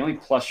shoot. The only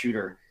plus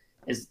shooter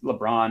is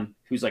LeBron,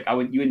 who's like,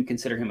 you wouldn't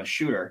consider him a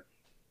shooter.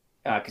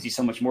 Because he's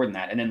so much more than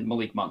that. And then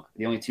Malik Monk,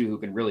 the only two who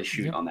can really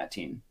shoot on that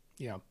team.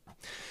 Yeah.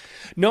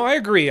 No, I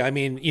agree. I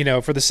mean,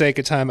 for the sake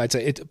of time, I'd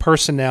say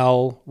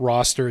personnel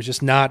roster is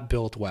just not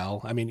built well.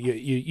 I mean,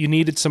 you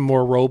needed some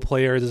more role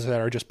players that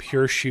are just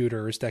pure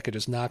shooters that could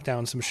just knock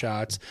down some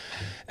shots.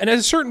 And at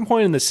a certain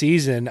point in the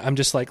season, I'm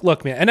just like,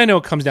 look, man, and I know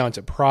it comes down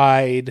to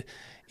pride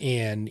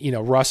and,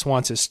 Russ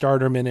wants his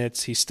starter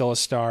minutes. He's still a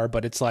star,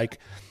 but it's like,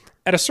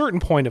 at a certain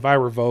point, if I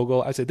were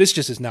Vogel, I'd say this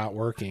just is not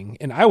working.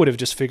 And I would have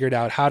just figured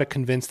out how to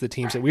convince the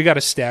teams that we got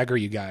to stagger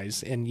you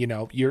guys. And,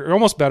 you're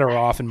almost better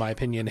off, in my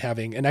opinion,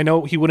 and I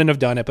know he wouldn't have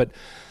done it, but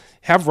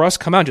have Russ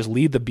come out and just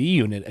lead the B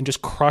unit and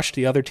just crush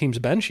the other team's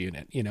bench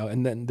unit,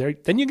 and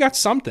then you got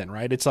something,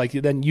 right? It's like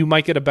then you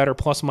might get a better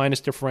plus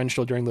minus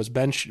differential during those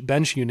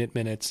bench unit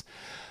minutes.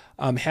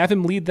 Have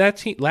him lead that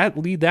team,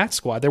 lead that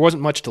squad. There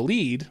wasn't much to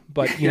lead,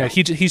 but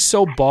he's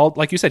so ball,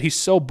 like you said, he's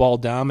so ball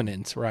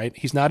dominant, right?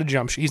 He's not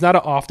he's not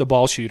an off the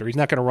ball shooter. He's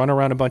not going to run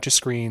around a bunch of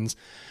screens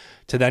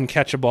to then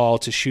catch a ball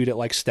to shoot it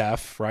like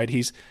Steph, right?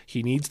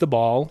 He needs the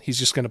ball. He's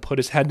just going to put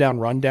his head down,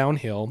 run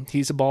downhill.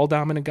 He's a ball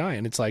dominant guy,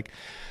 and it's like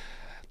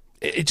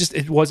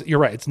it was. You're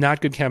right. It's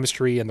not good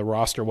chemistry, and the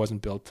roster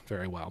wasn't built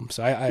very well.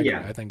 So I agree.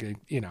 I think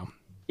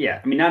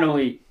Yeah, I mean, not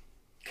only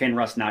can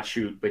Russ not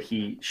shoot, but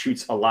he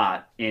shoots a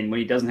lot, and when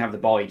he doesn't have the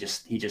ball, he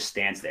just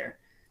stands there.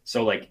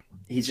 So like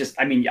he's just.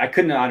 I mean, I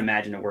could not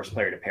imagine a worse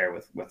player to pair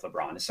with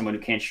LeBron. As someone who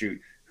can't shoot,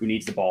 who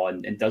needs the ball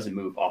and doesn't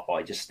move off ball.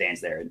 He just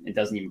stands there and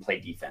doesn't even play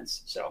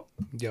defense. So,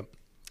 yep.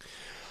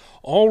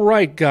 All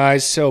right,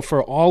 guys. So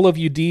for all of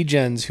you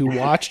D-Gens who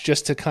watch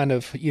just to kind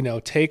of,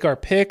 take our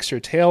picks or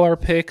tail our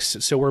picks,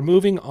 so we're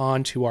moving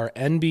on to our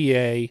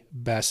NBA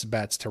best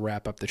bets to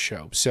wrap up the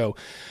show. So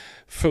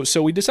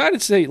we decided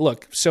to say,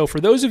 look, so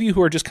for those of you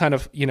who are just kind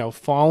of,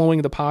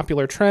 following the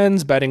popular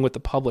trends, betting with the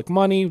public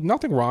money,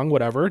 nothing wrong,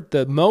 whatever,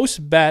 the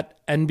most bet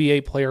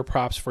NBA player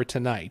props for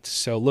tonight.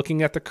 So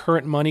looking at the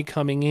current money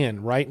coming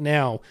in right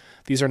now,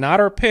 these are not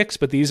our picks,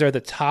 but these are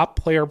the top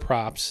player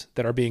props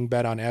that are being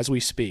bet on as we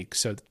speak.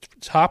 So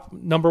top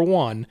number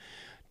 1,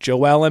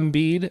 Joel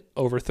Embiid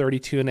over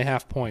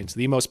 32.5 points,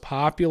 the most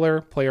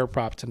popular player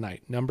prop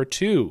tonight. Number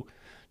 2,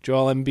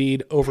 Joel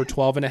Embiid over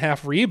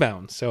 12.5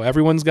 rebounds. So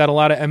everyone's got a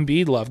lot of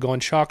Embiid love going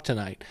chalk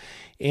tonight.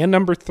 And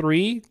number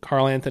 3,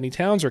 Karl Anthony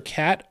Towns or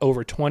KAT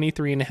over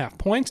 23.5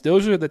 points.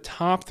 Those are the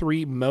top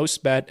 3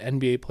 most bet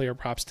NBA player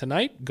props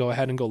tonight. Go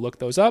ahead and go look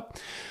those up.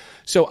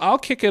 So I'll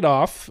kick it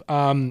off.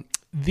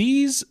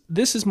 This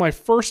is my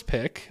first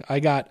pick. I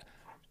got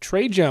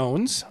Trey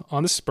Jones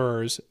on the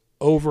Spurs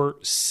over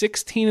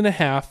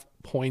 16.5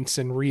 points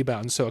and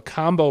rebounds. So a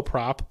combo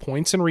prop,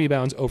 points and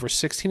rebounds, over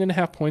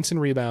 16.5 points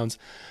and rebounds.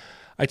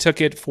 I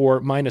took it for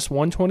minus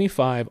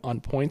 125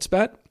 on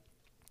PointsBet.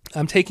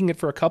 I'm taking it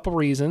for a couple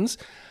reasons.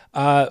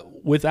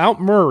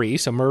 Without Murray,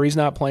 so Murray's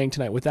not playing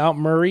tonight. Without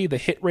Murray, the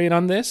hit rate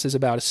on this is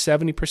about a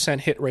 70%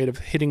 hit rate of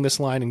hitting this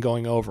line and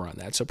going over on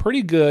that. So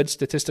pretty good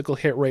statistical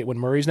hit rate when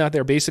Murray's not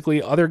there.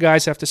 Basically, other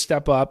guys have to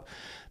step up.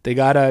 They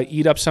got to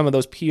eat up some of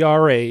those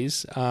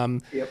PRAs.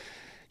 Yep.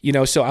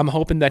 So I'm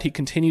hoping that he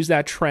continues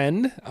that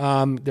trend.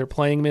 They're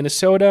playing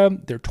Minnesota.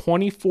 They're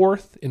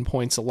 24th in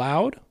points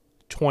allowed,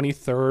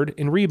 23rd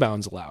in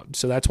rebounds allowed.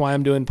 So that's why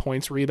I'm doing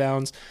points,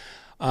 rebounds.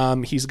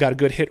 He's got a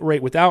good hit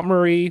rate without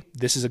Murray.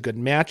 This is a good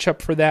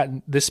matchup for that,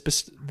 this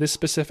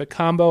specific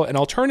combo. An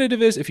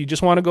alternative is if you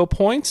just want to go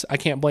points, I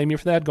can't blame you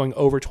for that, going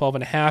over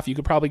 12.5. You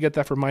could probably get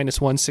that for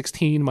minus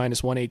 116,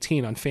 minus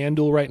 118 on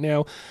FanDuel right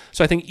now.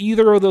 So I think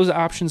either of those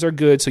options are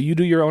good. So you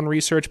do your own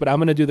research, but I'm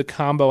going to do the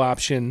combo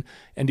option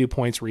and do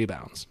points,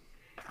 rebounds.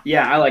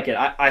 Yeah, I like it.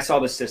 I saw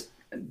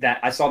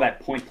that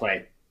point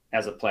play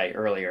as a play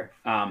earlier.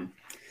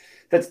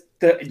 That's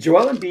the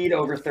Joel Embiid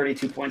over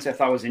 32 points I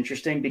thought was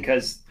interesting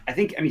because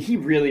he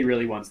really,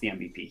 really wants the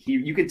MVP.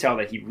 You could tell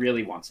that he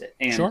really wants it.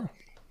 And sure.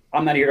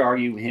 I'm not here to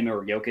argue him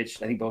or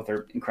Jokic. I think both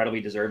are incredibly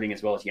deserving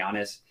as well as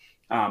Giannis.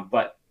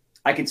 But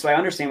I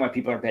understand why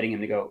people are betting him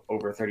to go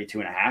over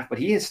 32.5, but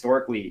he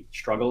historically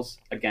struggles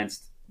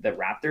against the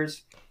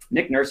Raptors.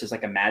 Nick Nurse is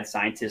like a mad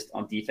scientist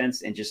on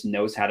defense and just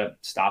knows how to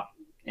stop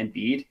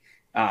Embiid.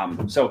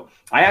 So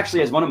I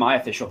actually, as one of my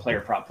official player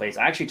prop plays,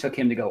 I actually took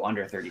him to go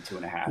under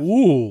 32.5.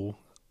 Ooh,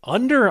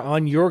 under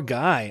on your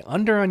guy,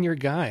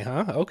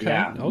 huh? Okay.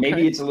 Yeah, okay.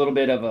 Maybe it's a little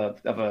bit of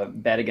a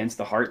bet against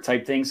the heart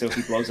type thing. So if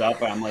he blows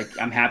up,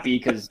 I'm happy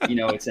because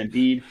it's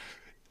Embiid.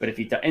 But if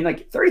he does,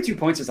 and 32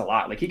 points is a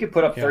lot. Like he could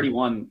put up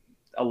 31,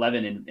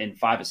 11 and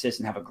 5 assists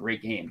and have a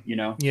great game.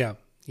 Yeah.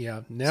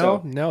 Yeah,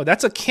 no,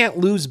 that's a can't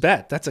lose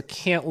bet. That's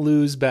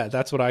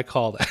what I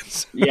call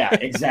that. Yeah,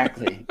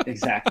 exactly.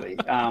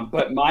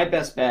 But my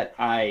best bet,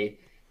 I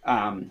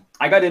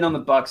got in on the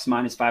Bucks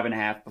minus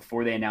 5.5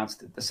 before they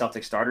announced that the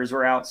Celtics starters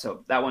were out.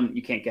 So that one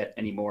you can't get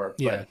anymore.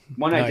 Yeah, but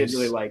one nice. I did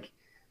really like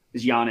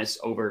is Giannis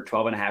over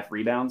 12.5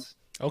 rebounds.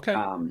 Okay.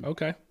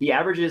 Okay. He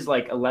averages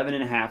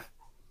 11.5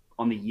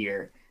 on the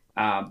year.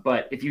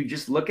 But if you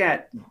just look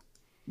at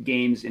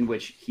games in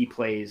which he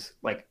plays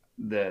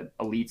the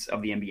elites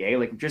of the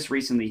NBA. Just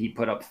recently, he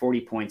put up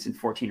 40 points and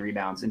 14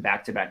 rebounds in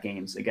back-to-back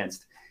games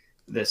against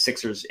the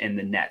Sixers and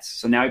the Nets.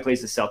 So now he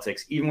plays the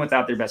Celtics, even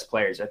without their best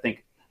players. I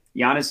think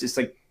Giannis just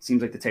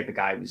seems like the type of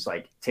guy who's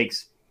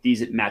takes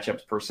these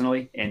matchups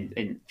personally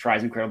and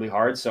tries incredibly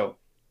hard. So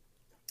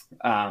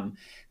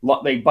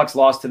Bucks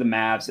lost to the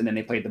Mavs and then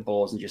they played the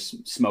Bulls and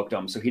just smoked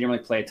them. So he didn't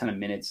really play a ton of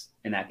minutes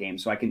in that game.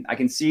 So I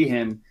can see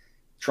him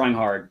trying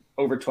hard.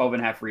 Over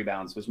 12.5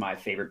 rebounds was my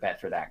favorite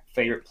bet for that,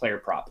 favorite player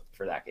prop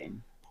for that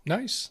game.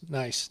 Nice.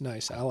 I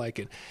like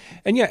it.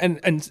 And yeah,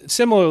 and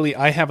similarly,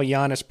 I have a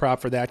Giannis prop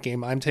for that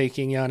game. I'm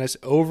taking Giannis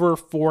over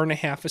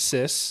 4.5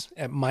 assists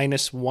at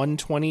minus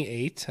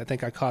 128. I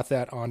think I caught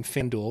that on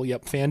FanDuel.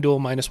 Yep, FanDuel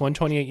minus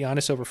 128,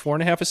 Giannis over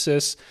 4.5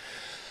 assists.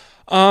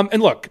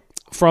 And look,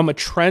 from a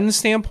trend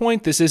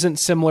standpoint, this isn't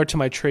similar to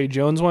my Trey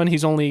Jones one.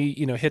 He's only,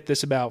 hit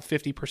this about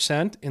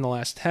 50% in the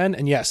last 10.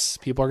 And yes,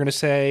 people are going to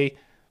say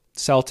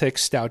Celtics,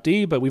 stout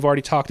D, but we've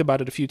already talked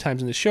about it a few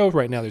times in the show.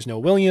 Right now, there's no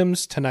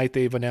Williams. Tonight,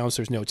 they've announced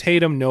there's no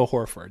Tatum, no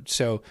Horford.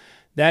 So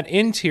that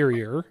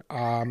interior,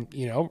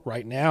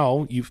 right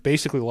now, you've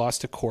basically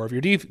lost a core of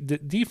your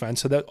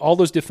defense. So that all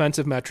those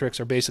defensive metrics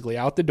are basically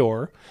out the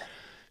door.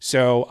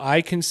 So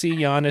I can see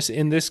Giannis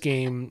in this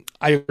game.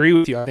 I agree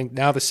with you. I think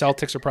now the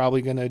Celtics are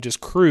probably going to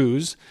just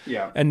cruise.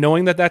 Yeah. And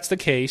knowing that that's the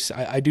case,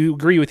 I do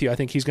agree with you. I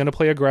think he's going to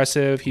play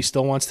aggressive. He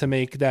still wants to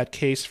make that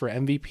case for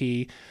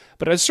MVP.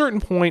 But at a certain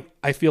point,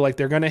 I feel like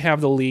they're going to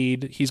have the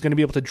lead. He's going to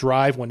be able to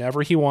drive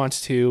whenever he wants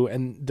to,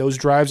 and those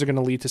drives are going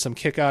to lead to some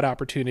kick-out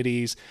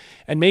opportunities.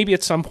 And maybe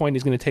at some point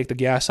he's going to take the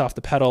gas off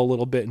the pedal a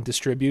little bit and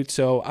distribute.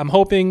 So I'm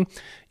hoping,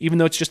 even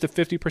though it's just a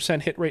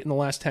 50% hit rate in the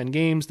last 10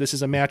 games, this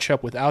is a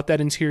matchup without that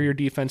interior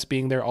defense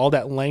being there, all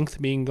that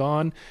length being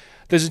gone.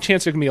 There's a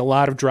chance there can be a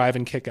lot of drive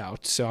and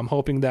kick-outs. So I'm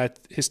hoping that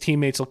his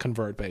teammates will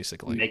convert,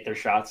 basically. Make their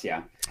shots,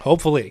 yeah.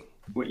 Hopefully.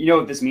 You know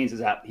what this means is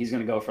that he's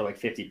going to go for like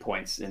 50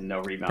 points and no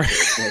rebound.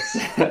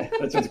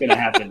 That's what's going to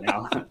happen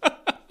now.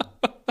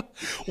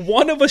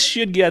 One of us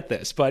should get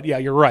this, but yeah,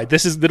 you're right.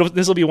 This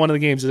will be one of the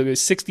games. It'll be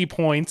 60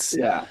 points,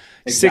 yeah,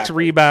 exactly. 6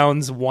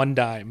 rebounds, 1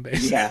 dime.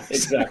 Basically. Yeah,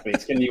 exactly.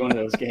 It's going to be one of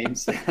those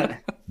games.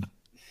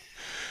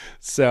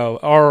 So,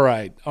 all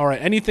right.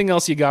 Anything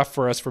else you got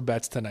for us for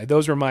bets tonight?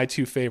 Those were my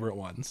 2 favorite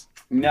ones.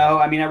 No,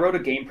 I mean, I wrote a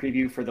game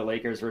preview for the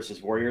Lakers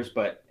versus Warriors,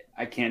 but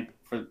I can't,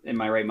 in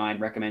my right mind,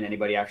 recommend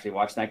anybody actually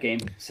watch that game.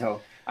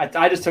 So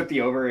I just took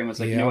the over and was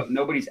like, you know what,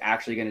 nobody's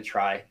actually going to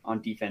try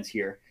on defense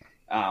here.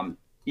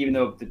 Even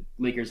though the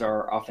Lakers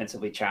are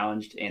offensively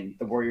challenged and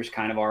the Warriors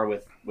kind of are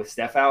with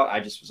Steph out, I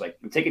just was like,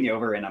 I'm taking the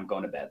over and I'm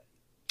going to bed.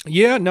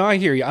 Yeah, no, I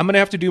hear you. I'm going to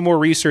have to do more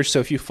research. So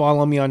if you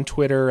follow me on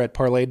Twitter at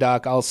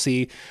ParlayDoc, I'll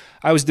see.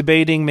 I was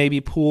debating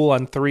maybe Poole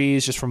on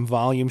threes just from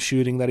volume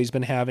shooting that he's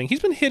been having. He's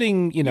been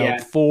hitting,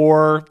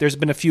 4. There's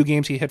been a few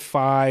games he hit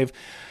 5.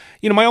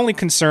 My only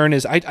concern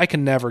is I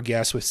can never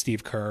guess with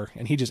Steve Kerr.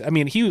 And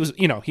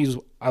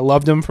I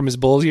loved him from his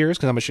Bulls years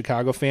because I'm a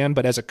Chicago fan.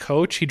 But as a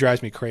coach, he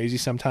drives me crazy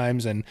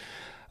sometimes. And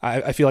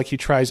I feel like he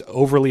tries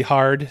overly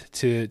hard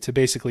to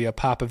basically a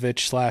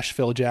Popovich /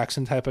 Phil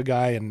Jackson type of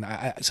guy. And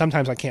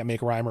sometimes I can't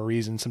make rhyme or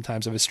reason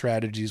sometimes of his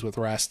strategies with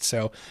rest.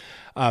 So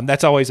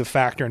that's always a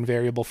factor and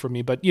variable for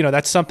me. But,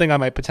 that's something I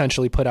might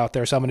potentially put out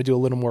there. So I'm going to do a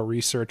little more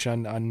research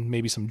on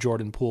maybe some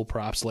Jordan Poole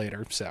props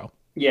later. So.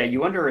 Yeah,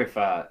 you wonder if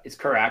is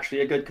Kerr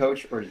actually a good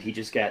coach, or did he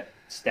just get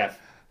Steph,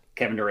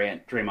 Kevin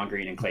Durant, Draymond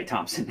Green, and Klay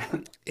Thompson?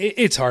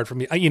 It's hard for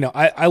me.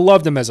 I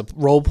loved him as a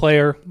role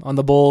player on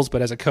the Bulls,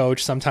 but as a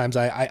coach, sometimes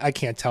I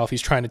can't tell if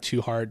he's trying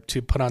too hard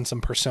to put on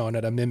some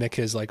persona to mimic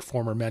his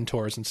former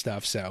mentors and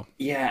stuff. So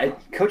yeah,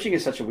 coaching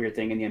is such a weird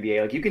thing in the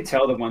NBA. Like you can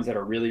tell the ones that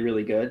are really,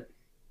 really good,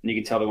 and you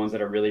can tell the ones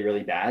that are really,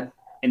 really bad.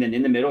 And then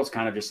in the middle, it's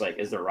kind of just like,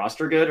 is their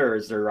roster good or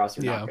is their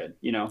roster not good?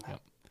 Yeah.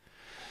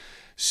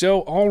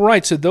 So, all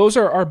right. So those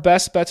are our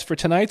best bets for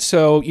tonight.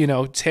 So,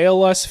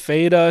 tail us,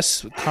 fade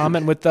us,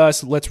 comment with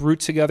us. Let's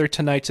root together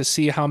tonight to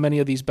see how many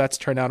of these bets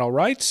turn out all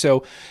right.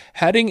 So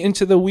heading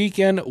into the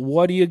weekend,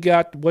 what do you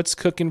got? What's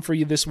cooking for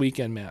you this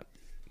weekend, Matt?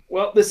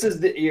 Well, this is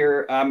the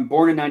year. I'm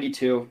born in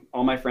 92.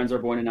 All my friends are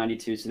born in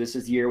 92. So this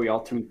is the year we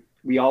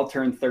all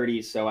turn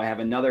 30. So I have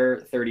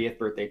another 30th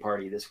birthday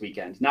party this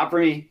weekend. Not for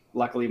me.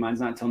 Luckily,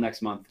 mine's not until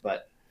next month,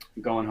 but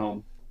I'm going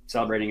home.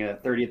 Celebrating a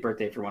 30th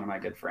birthday for one of my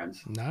good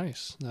friends.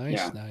 Nice.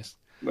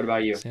 What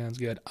about you? Sounds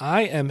good.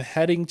 I am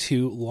heading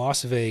to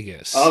Las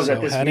Vegas. Oh, is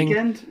that this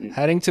weekend?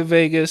 Heading to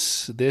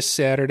Vegas this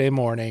Saturday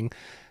morning.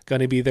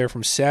 Going to be there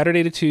from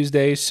Saturday to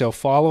Tuesday. So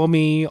follow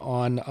me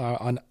on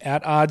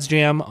at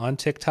OddsJam on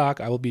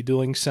TikTok. I will be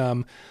doing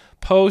some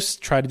posts,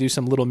 try to do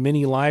some little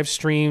mini live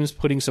streams,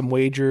 putting some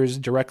wagers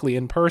directly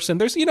in person.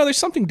 There's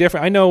something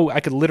different. I know I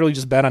could literally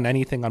just bet on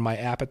anything on my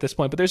app at this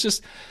point, but it's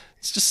just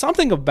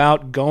something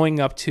about going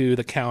up to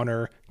the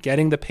counter,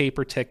 getting the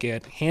paper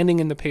ticket, handing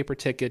in the paper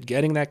ticket,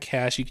 getting that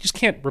cash. You just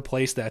can't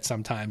replace that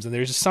sometimes, and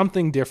there's just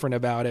something different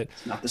about it.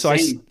 Not the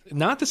same.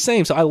 Not the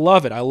same. So I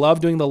love it. I love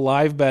doing the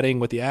live betting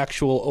with the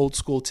actual old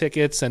school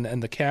tickets and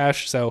the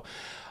cash. So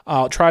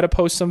I'll try to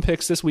post some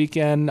pics this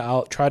weekend.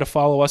 I'll try to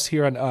follow us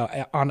here on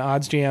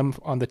OddsJam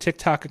on the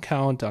TikTok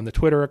account, on the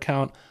Twitter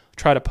account.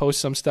 Try to post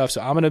some stuff. So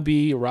I'm going to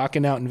be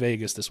rocking out in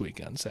Vegas this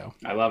weekend. So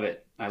I love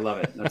it.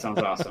 That sounds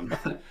awesome.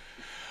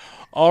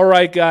 All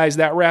right, guys,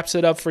 that wraps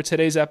it up for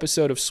today's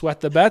episode of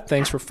Sweat the Bet.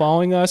 Thanks for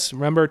following us.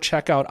 Remember,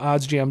 check out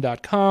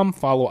oddsjam.com.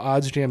 Follow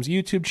OddsJam's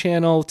YouTube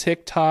channel,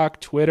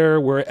 TikTok,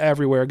 Twitter. We're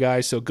everywhere,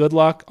 guys. So good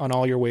luck on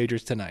all your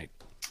wagers tonight.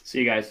 See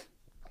you guys.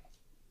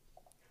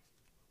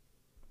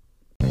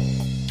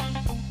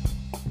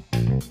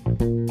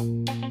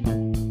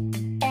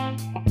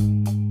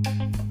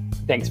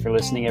 Thanks for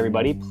listening,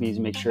 everybody. Please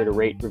make sure to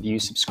rate, review,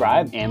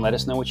 subscribe, and let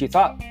us know what you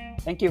thought.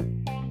 Thank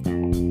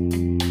you.